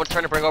 Dude, someone's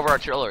trying to bring over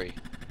artillery.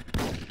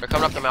 They're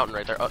coming up the mountain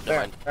right there. Oh, never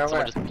mind. Where?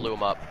 Someone just blew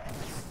him up.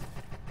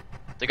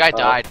 The guy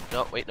died.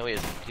 No, wait, no, he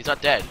isn't. He's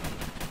not dead.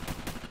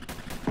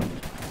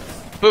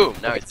 Boom!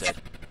 Now he's dead.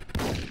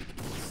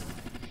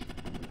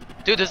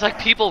 Dude, there's like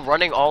people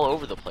running all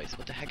over the place.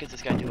 What the heck is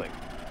this guy doing?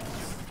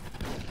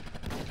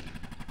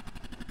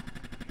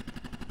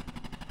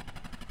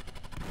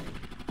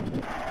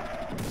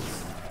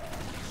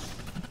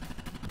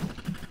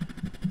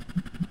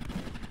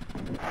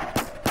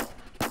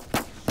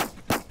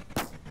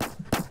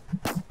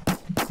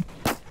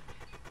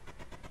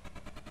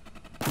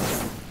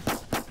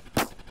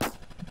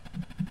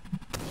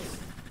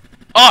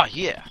 Oh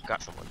yeah,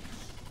 got someone.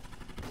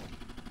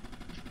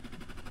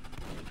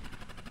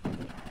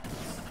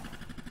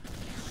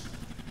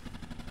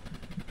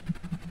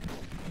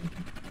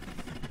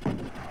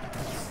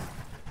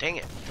 Dang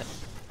it.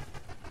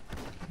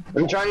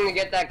 I'm trying to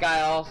get that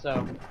guy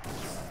also.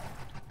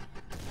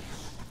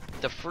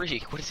 The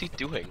freak, what is he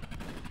doing?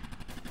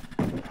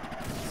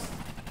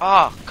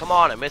 Ah, oh, come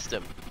on, I missed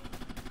him.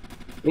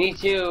 Me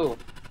too.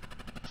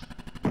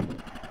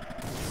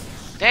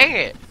 Dang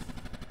it!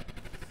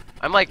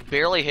 I'm like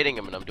barely hitting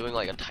him and I'm doing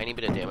like a tiny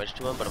bit of damage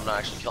to him, but I'm not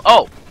actually killing.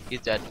 Oh!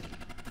 He's dead.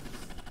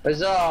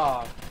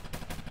 Huzzah!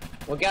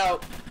 Look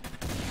out!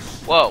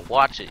 Whoa,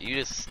 watch it. You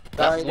just.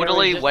 Sorry, That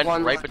literally just went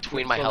one right more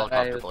between my pixel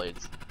that helicopter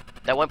blades.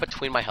 That went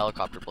between my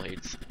helicopter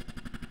blades.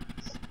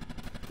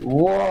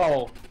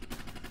 Whoa!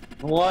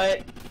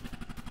 What?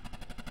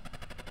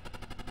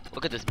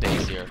 Look at this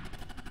base here.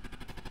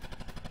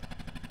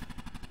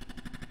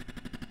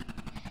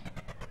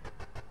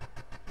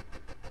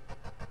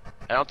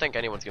 I don't think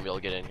anyone's gonna be able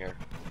to get in here.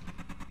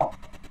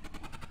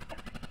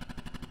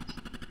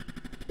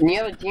 And the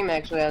other team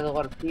actually has a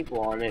lot of people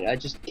on it. I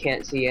just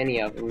can't see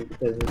any of them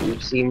because we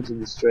seem to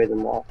destroy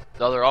them all.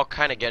 Though they're all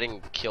kind of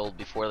getting killed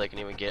before they can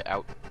even get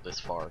out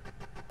this far.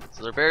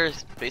 So they're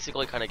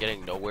basically kind of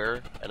getting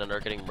nowhere, and then they're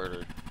getting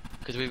murdered.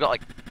 Because we've got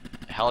like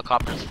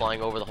helicopters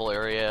flying over the whole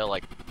area,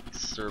 like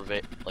just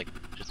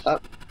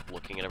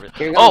looking at everything.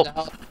 Here comes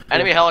Oh!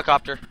 Enemy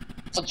helicopter!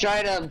 I'll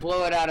try to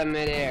blow it out of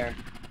midair.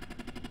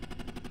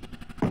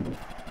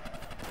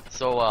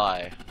 So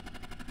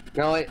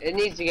No, it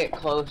needs to get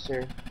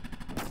closer.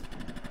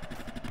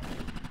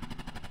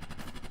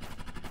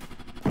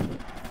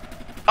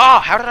 Oh,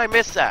 how did I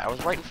miss that? I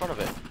was right in front of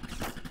it.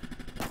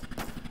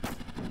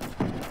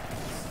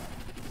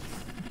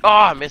 Oh,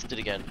 I missed it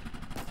again.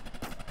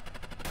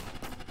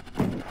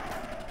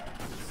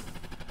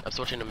 I'm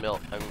switching to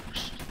I'm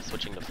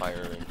switching to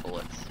fire and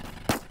bullets.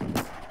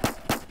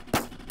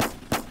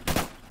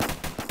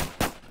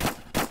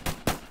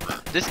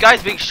 This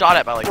guy's being shot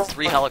at by like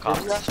 3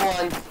 helicopters. There's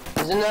another one.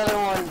 There's another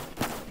one.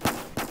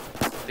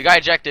 The guy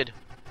ejected.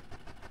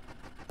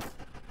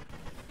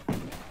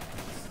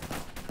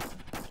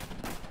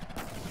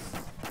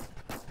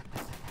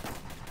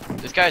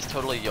 This guy's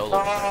totally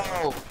YOLO.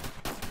 Oh!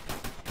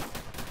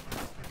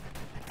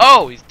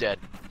 Oh, he's dead.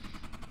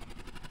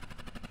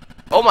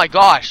 Oh my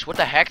gosh, what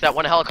the heck? That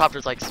one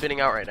helicopter's like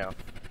spinning out right now.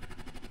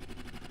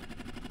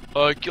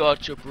 I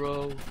gotcha,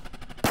 bro.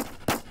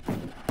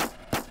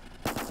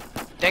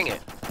 Dang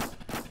it.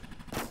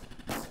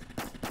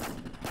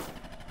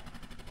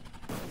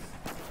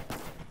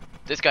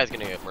 This guy's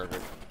gonna get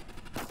murdered.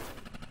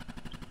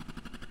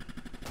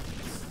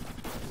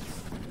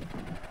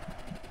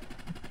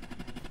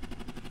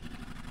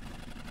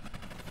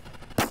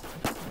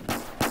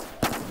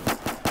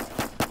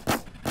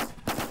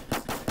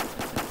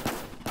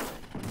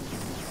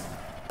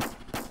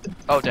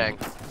 Oh, dang.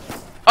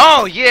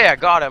 Oh, yeah,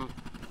 got him.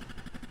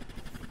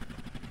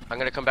 I'm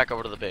gonna come back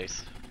over to the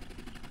base.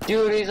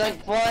 Dude, he's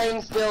like flying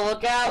still.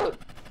 Look out!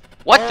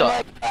 What Oh the?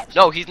 my gosh.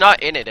 No, he's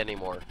not in it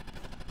anymore.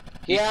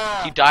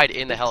 Yeah. He died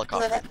in the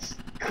helicopter. That's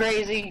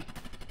crazy.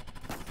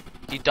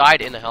 He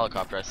died in the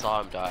helicopter. I saw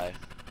him die.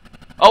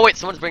 Oh, wait,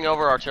 someone's bringing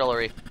over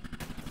artillery.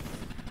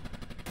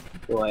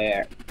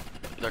 Where?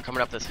 They're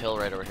coming up this hill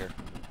right over here.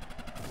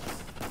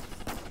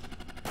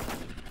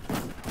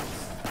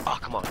 Oh,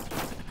 come on.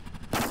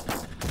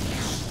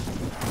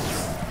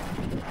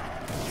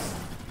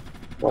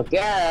 Look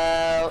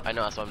out! I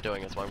know, that's what I'm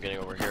doing. That's why I'm getting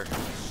over here.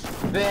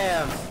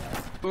 Bam!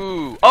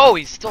 Ooh. Oh,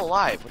 he's still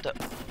alive. What the?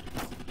 I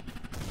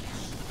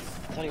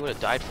thought he would have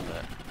died from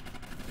that.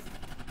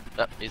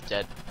 Oh, he's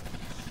dead.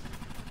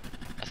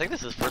 I think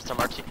this is the first time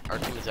our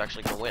team is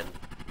actually gonna win.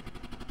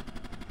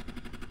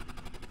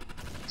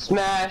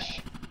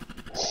 Smash!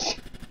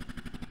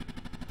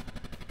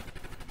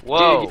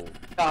 Whoa. Dude,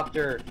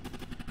 helicopter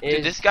is...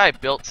 Dude, this guy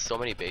built so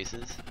many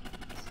bases.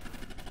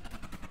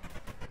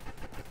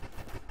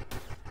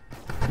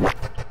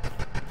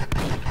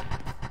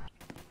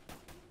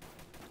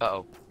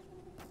 Uh-oh.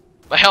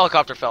 My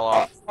helicopter fell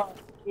off.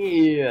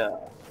 Yeah.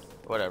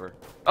 Whatever.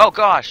 Oh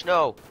gosh,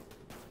 no!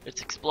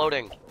 It's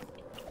exploding.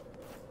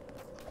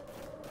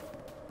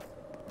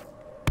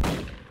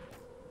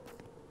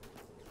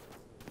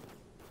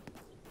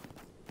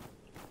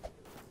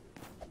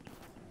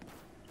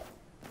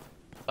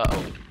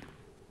 Uh-oh.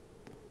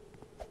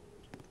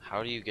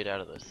 How do you get out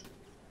of this?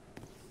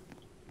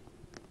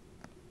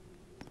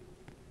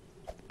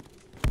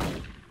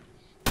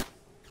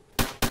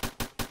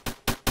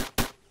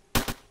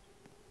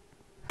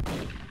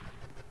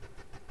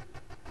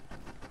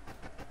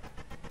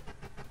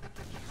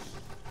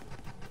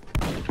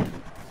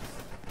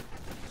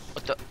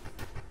 What the?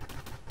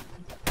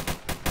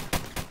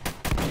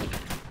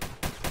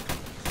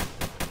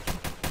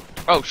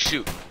 Oh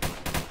shoot.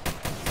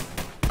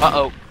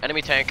 Uh-oh,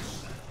 enemy tank.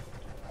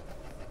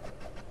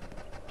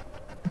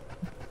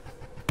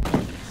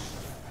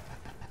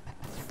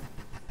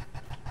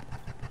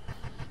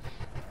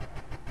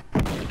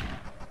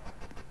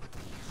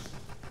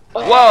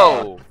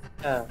 Whoa!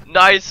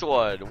 Nice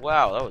one!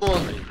 Wow, that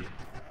was crazy.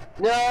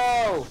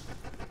 No!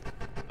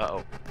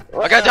 Uh-oh.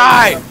 I gotta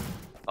die!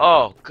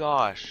 Oh,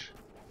 gosh.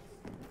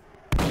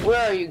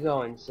 Where are you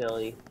going,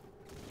 silly?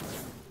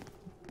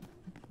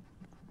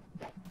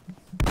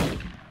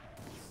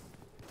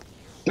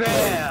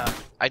 Bam!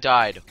 I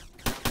died.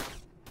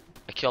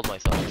 I killed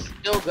myself.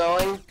 Still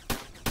going?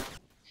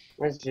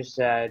 That's just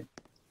sad.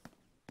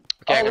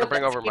 Okay, I'm Oh, gonna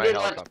bring over my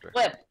helicopter.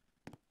 Flip.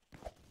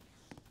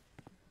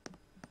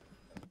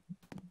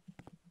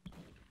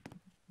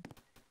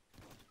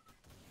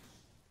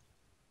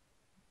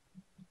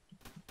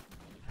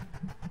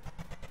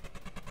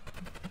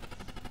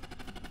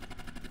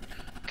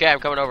 Okay, I'm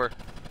coming over.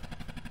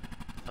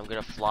 I'm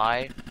gonna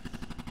fly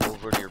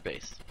over to your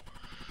base.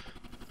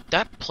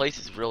 That place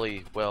is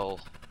really well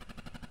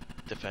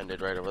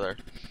defended right over there.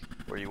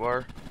 Where you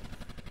are.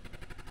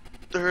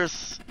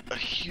 There's a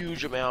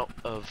huge amount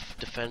of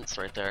defense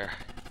right there.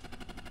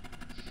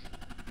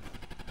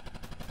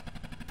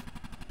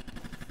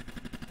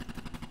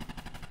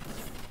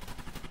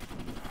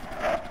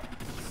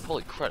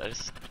 Holy crap, I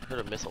just heard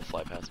a missile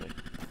fly past me.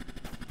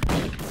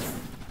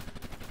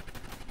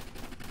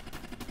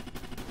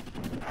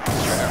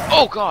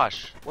 Oh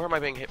gosh! Where am I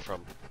being hit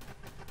from?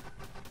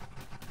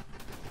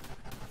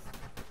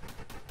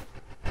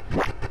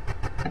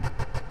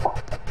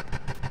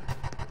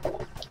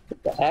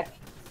 What the heck?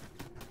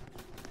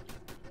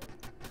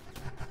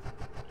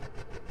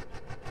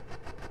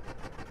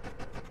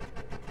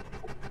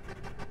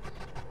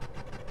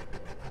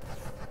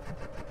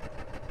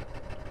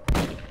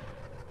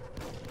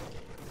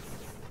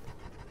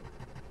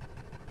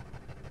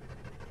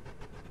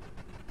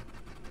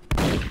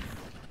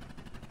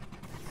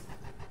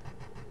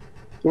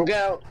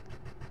 Go.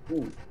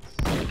 Ooh.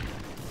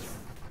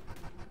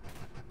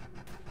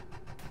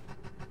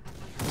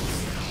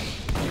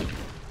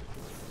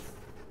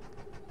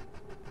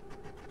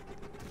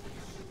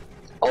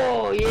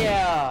 Oh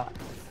yeah,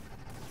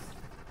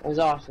 that was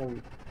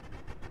awesome.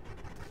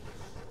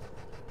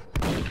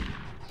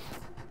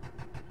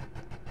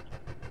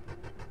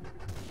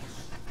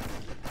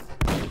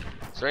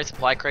 Is there any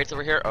supply crates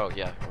over here? Oh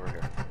yeah, over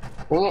here.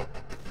 Ooh.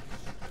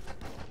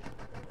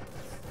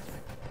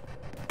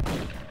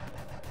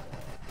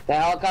 The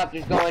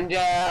helicopter's going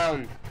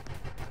down.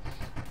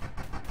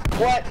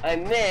 What? I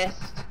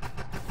missed.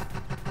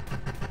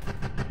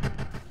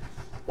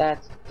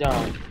 That's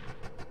dumb.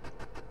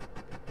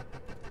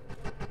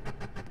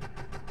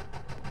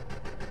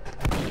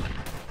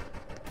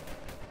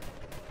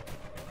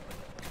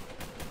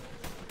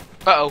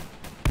 Uh-oh.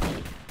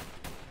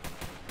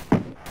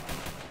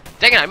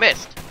 Dang it, I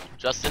missed.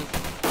 Justin.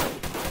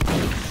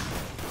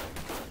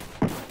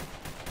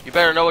 You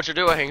better know what you're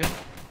doing.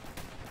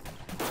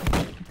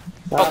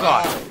 Oh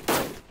god.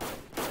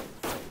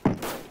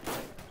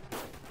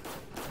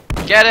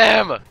 Get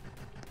him!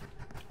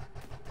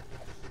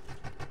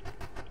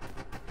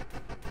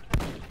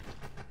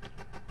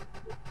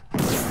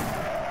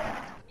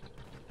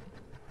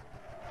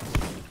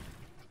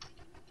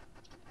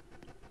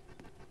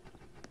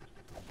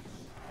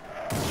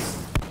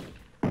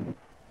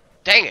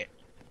 Dang it!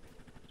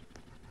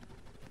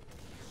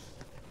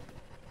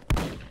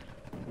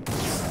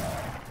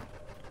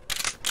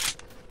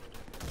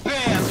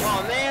 Bam!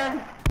 Oh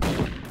man!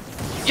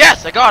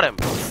 Yes, I got him!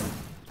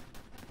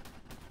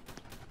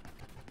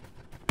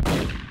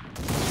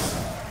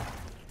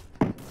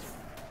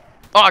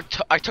 Oh,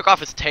 I took off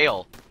his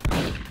tail.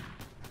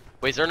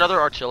 Wait, is there another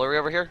artillery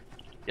over here?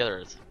 Yeah, there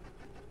is.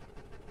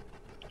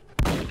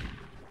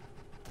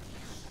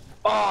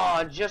 Oh,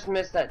 I just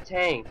missed that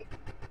tank.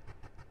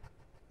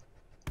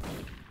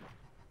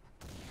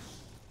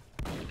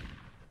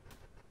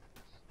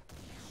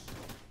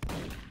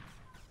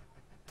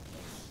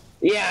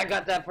 Yeah, I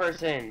got that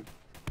person.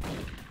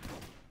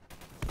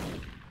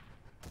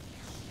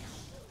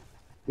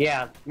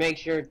 Yeah, make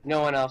sure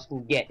no one else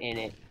can get in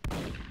it.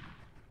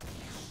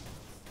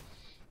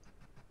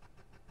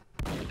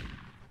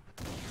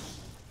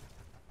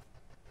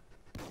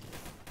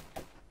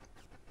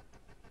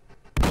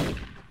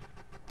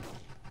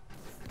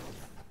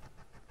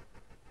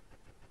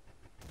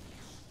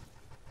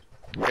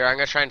 Here, I'm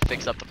gonna try and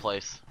fix up the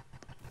place.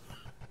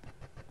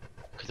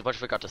 Because a bunch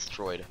of it got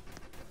destroyed.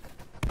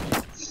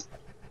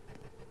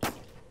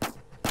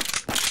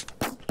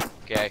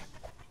 Okay.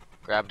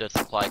 Grabbed a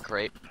supply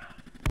crate.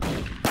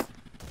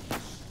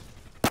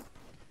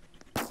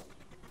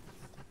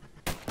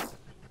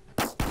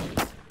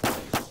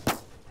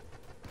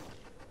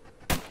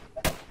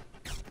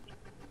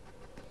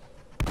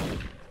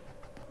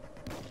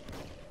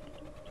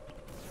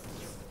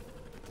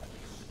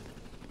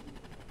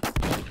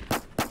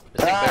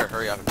 This thing better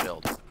hurry up and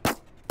build.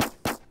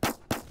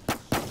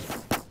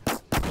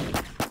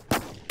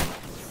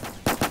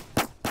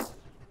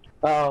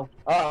 Uh-oh.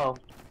 Uh-oh.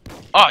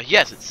 Oh,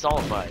 yes, it's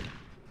solidified.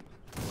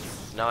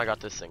 Now I got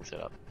this thing set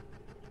up.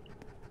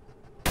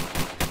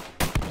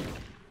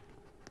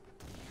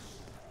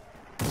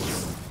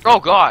 Oh,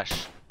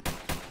 gosh.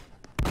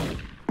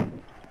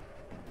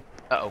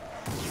 Uh-oh.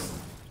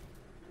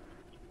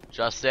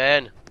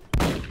 Justin.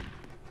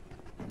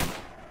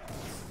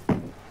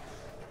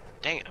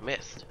 Dang it, I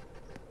missed.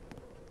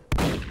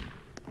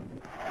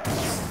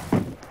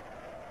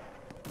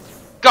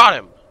 Got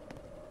him!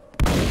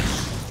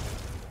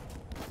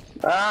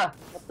 Ah!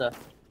 What the?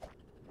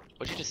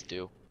 What'd you just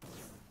do?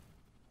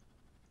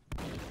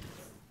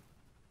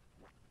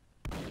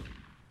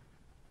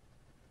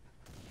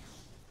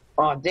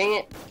 Oh, dang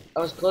it. I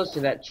was close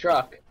to that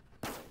truck.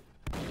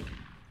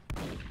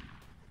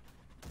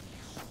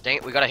 Dang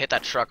it, we gotta hit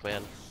that truck,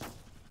 man.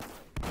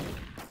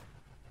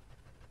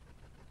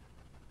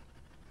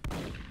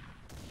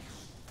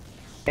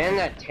 And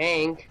that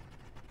tank.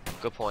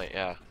 Good point,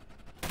 yeah.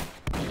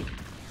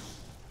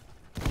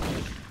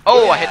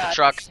 Oh, Yeah, I hit the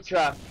truck.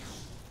 Truck.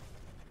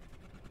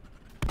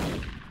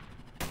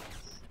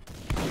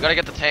 We gotta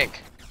get the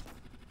tank.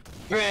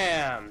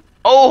 Bam!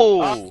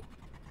 Oh!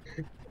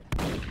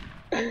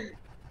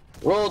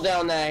 Roll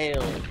down that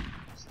hill.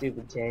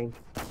 Stupid tank.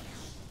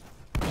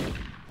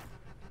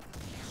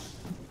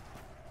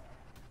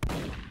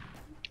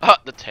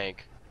 The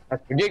tank. I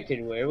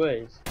predicted where it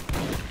was.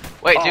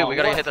 Wait, dude, Oh, we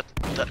gotta what? hit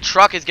the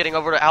truck is getting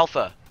over to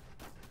Alpha.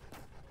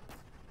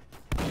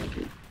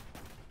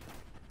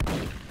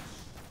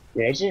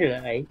 Yeah, should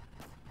I?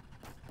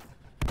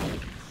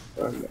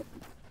 Oh, no.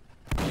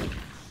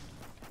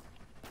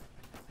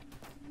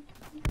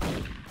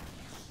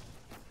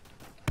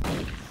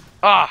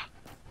 Ah!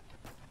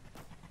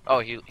 Oh,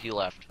 he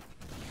left.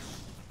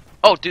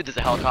 Oh, dude, there's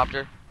a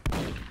helicopter.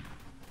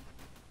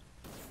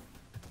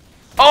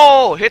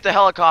 Oh, hit the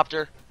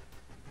helicopter.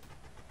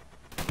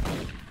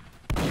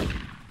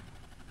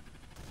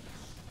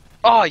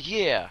 Oh,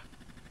 yeah.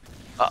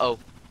 Uh-oh.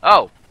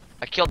 Oh,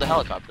 I killed the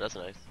helicopter. That's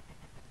nice.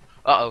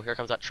 Uh-oh, here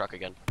comes that truck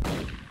again.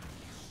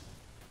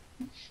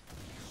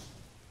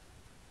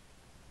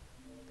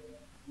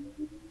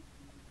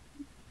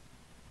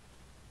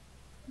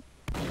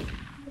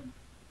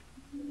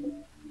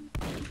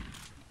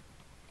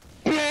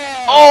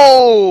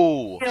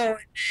 Oh! Oh,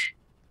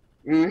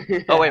 wait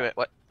a minute.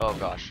 What? Oh,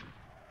 gosh.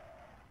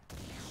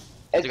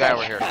 It's the guy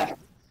like over here.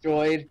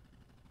 Destroyed.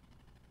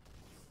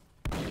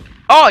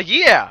 Oh,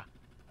 yeah!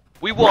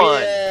 We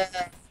won!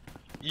 Yeah.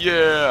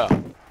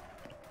 Yeah!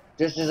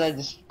 Just as I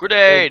just.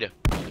 Grenade!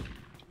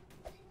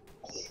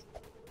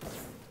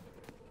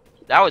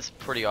 That was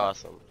pretty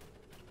awesome.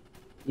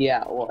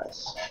 Yeah, it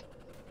was.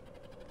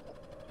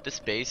 This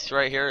base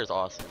right here is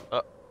awesome.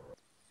 Oh.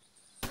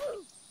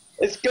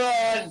 It's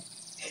gone.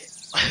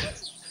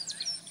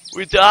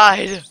 We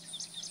died!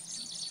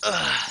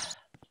 Ugh.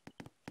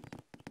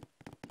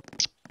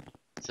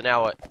 So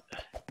now what?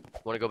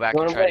 Want to go back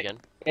and try it again?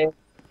 Okay.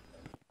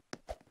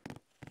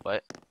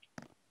 What?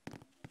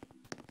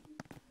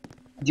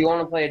 Do you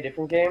want to play a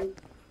different game?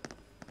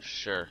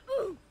 Sure.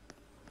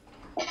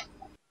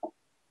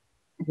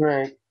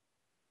 Right.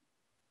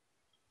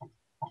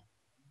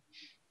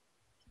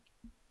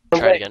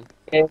 Try it again.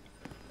 Okay.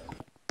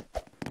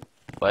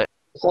 What?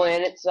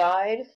 Planet side.